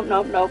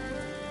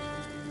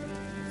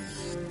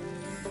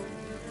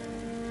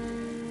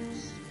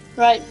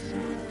 Right.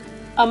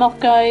 I'm off,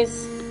 guys.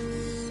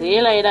 See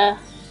you later.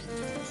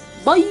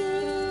 Bye.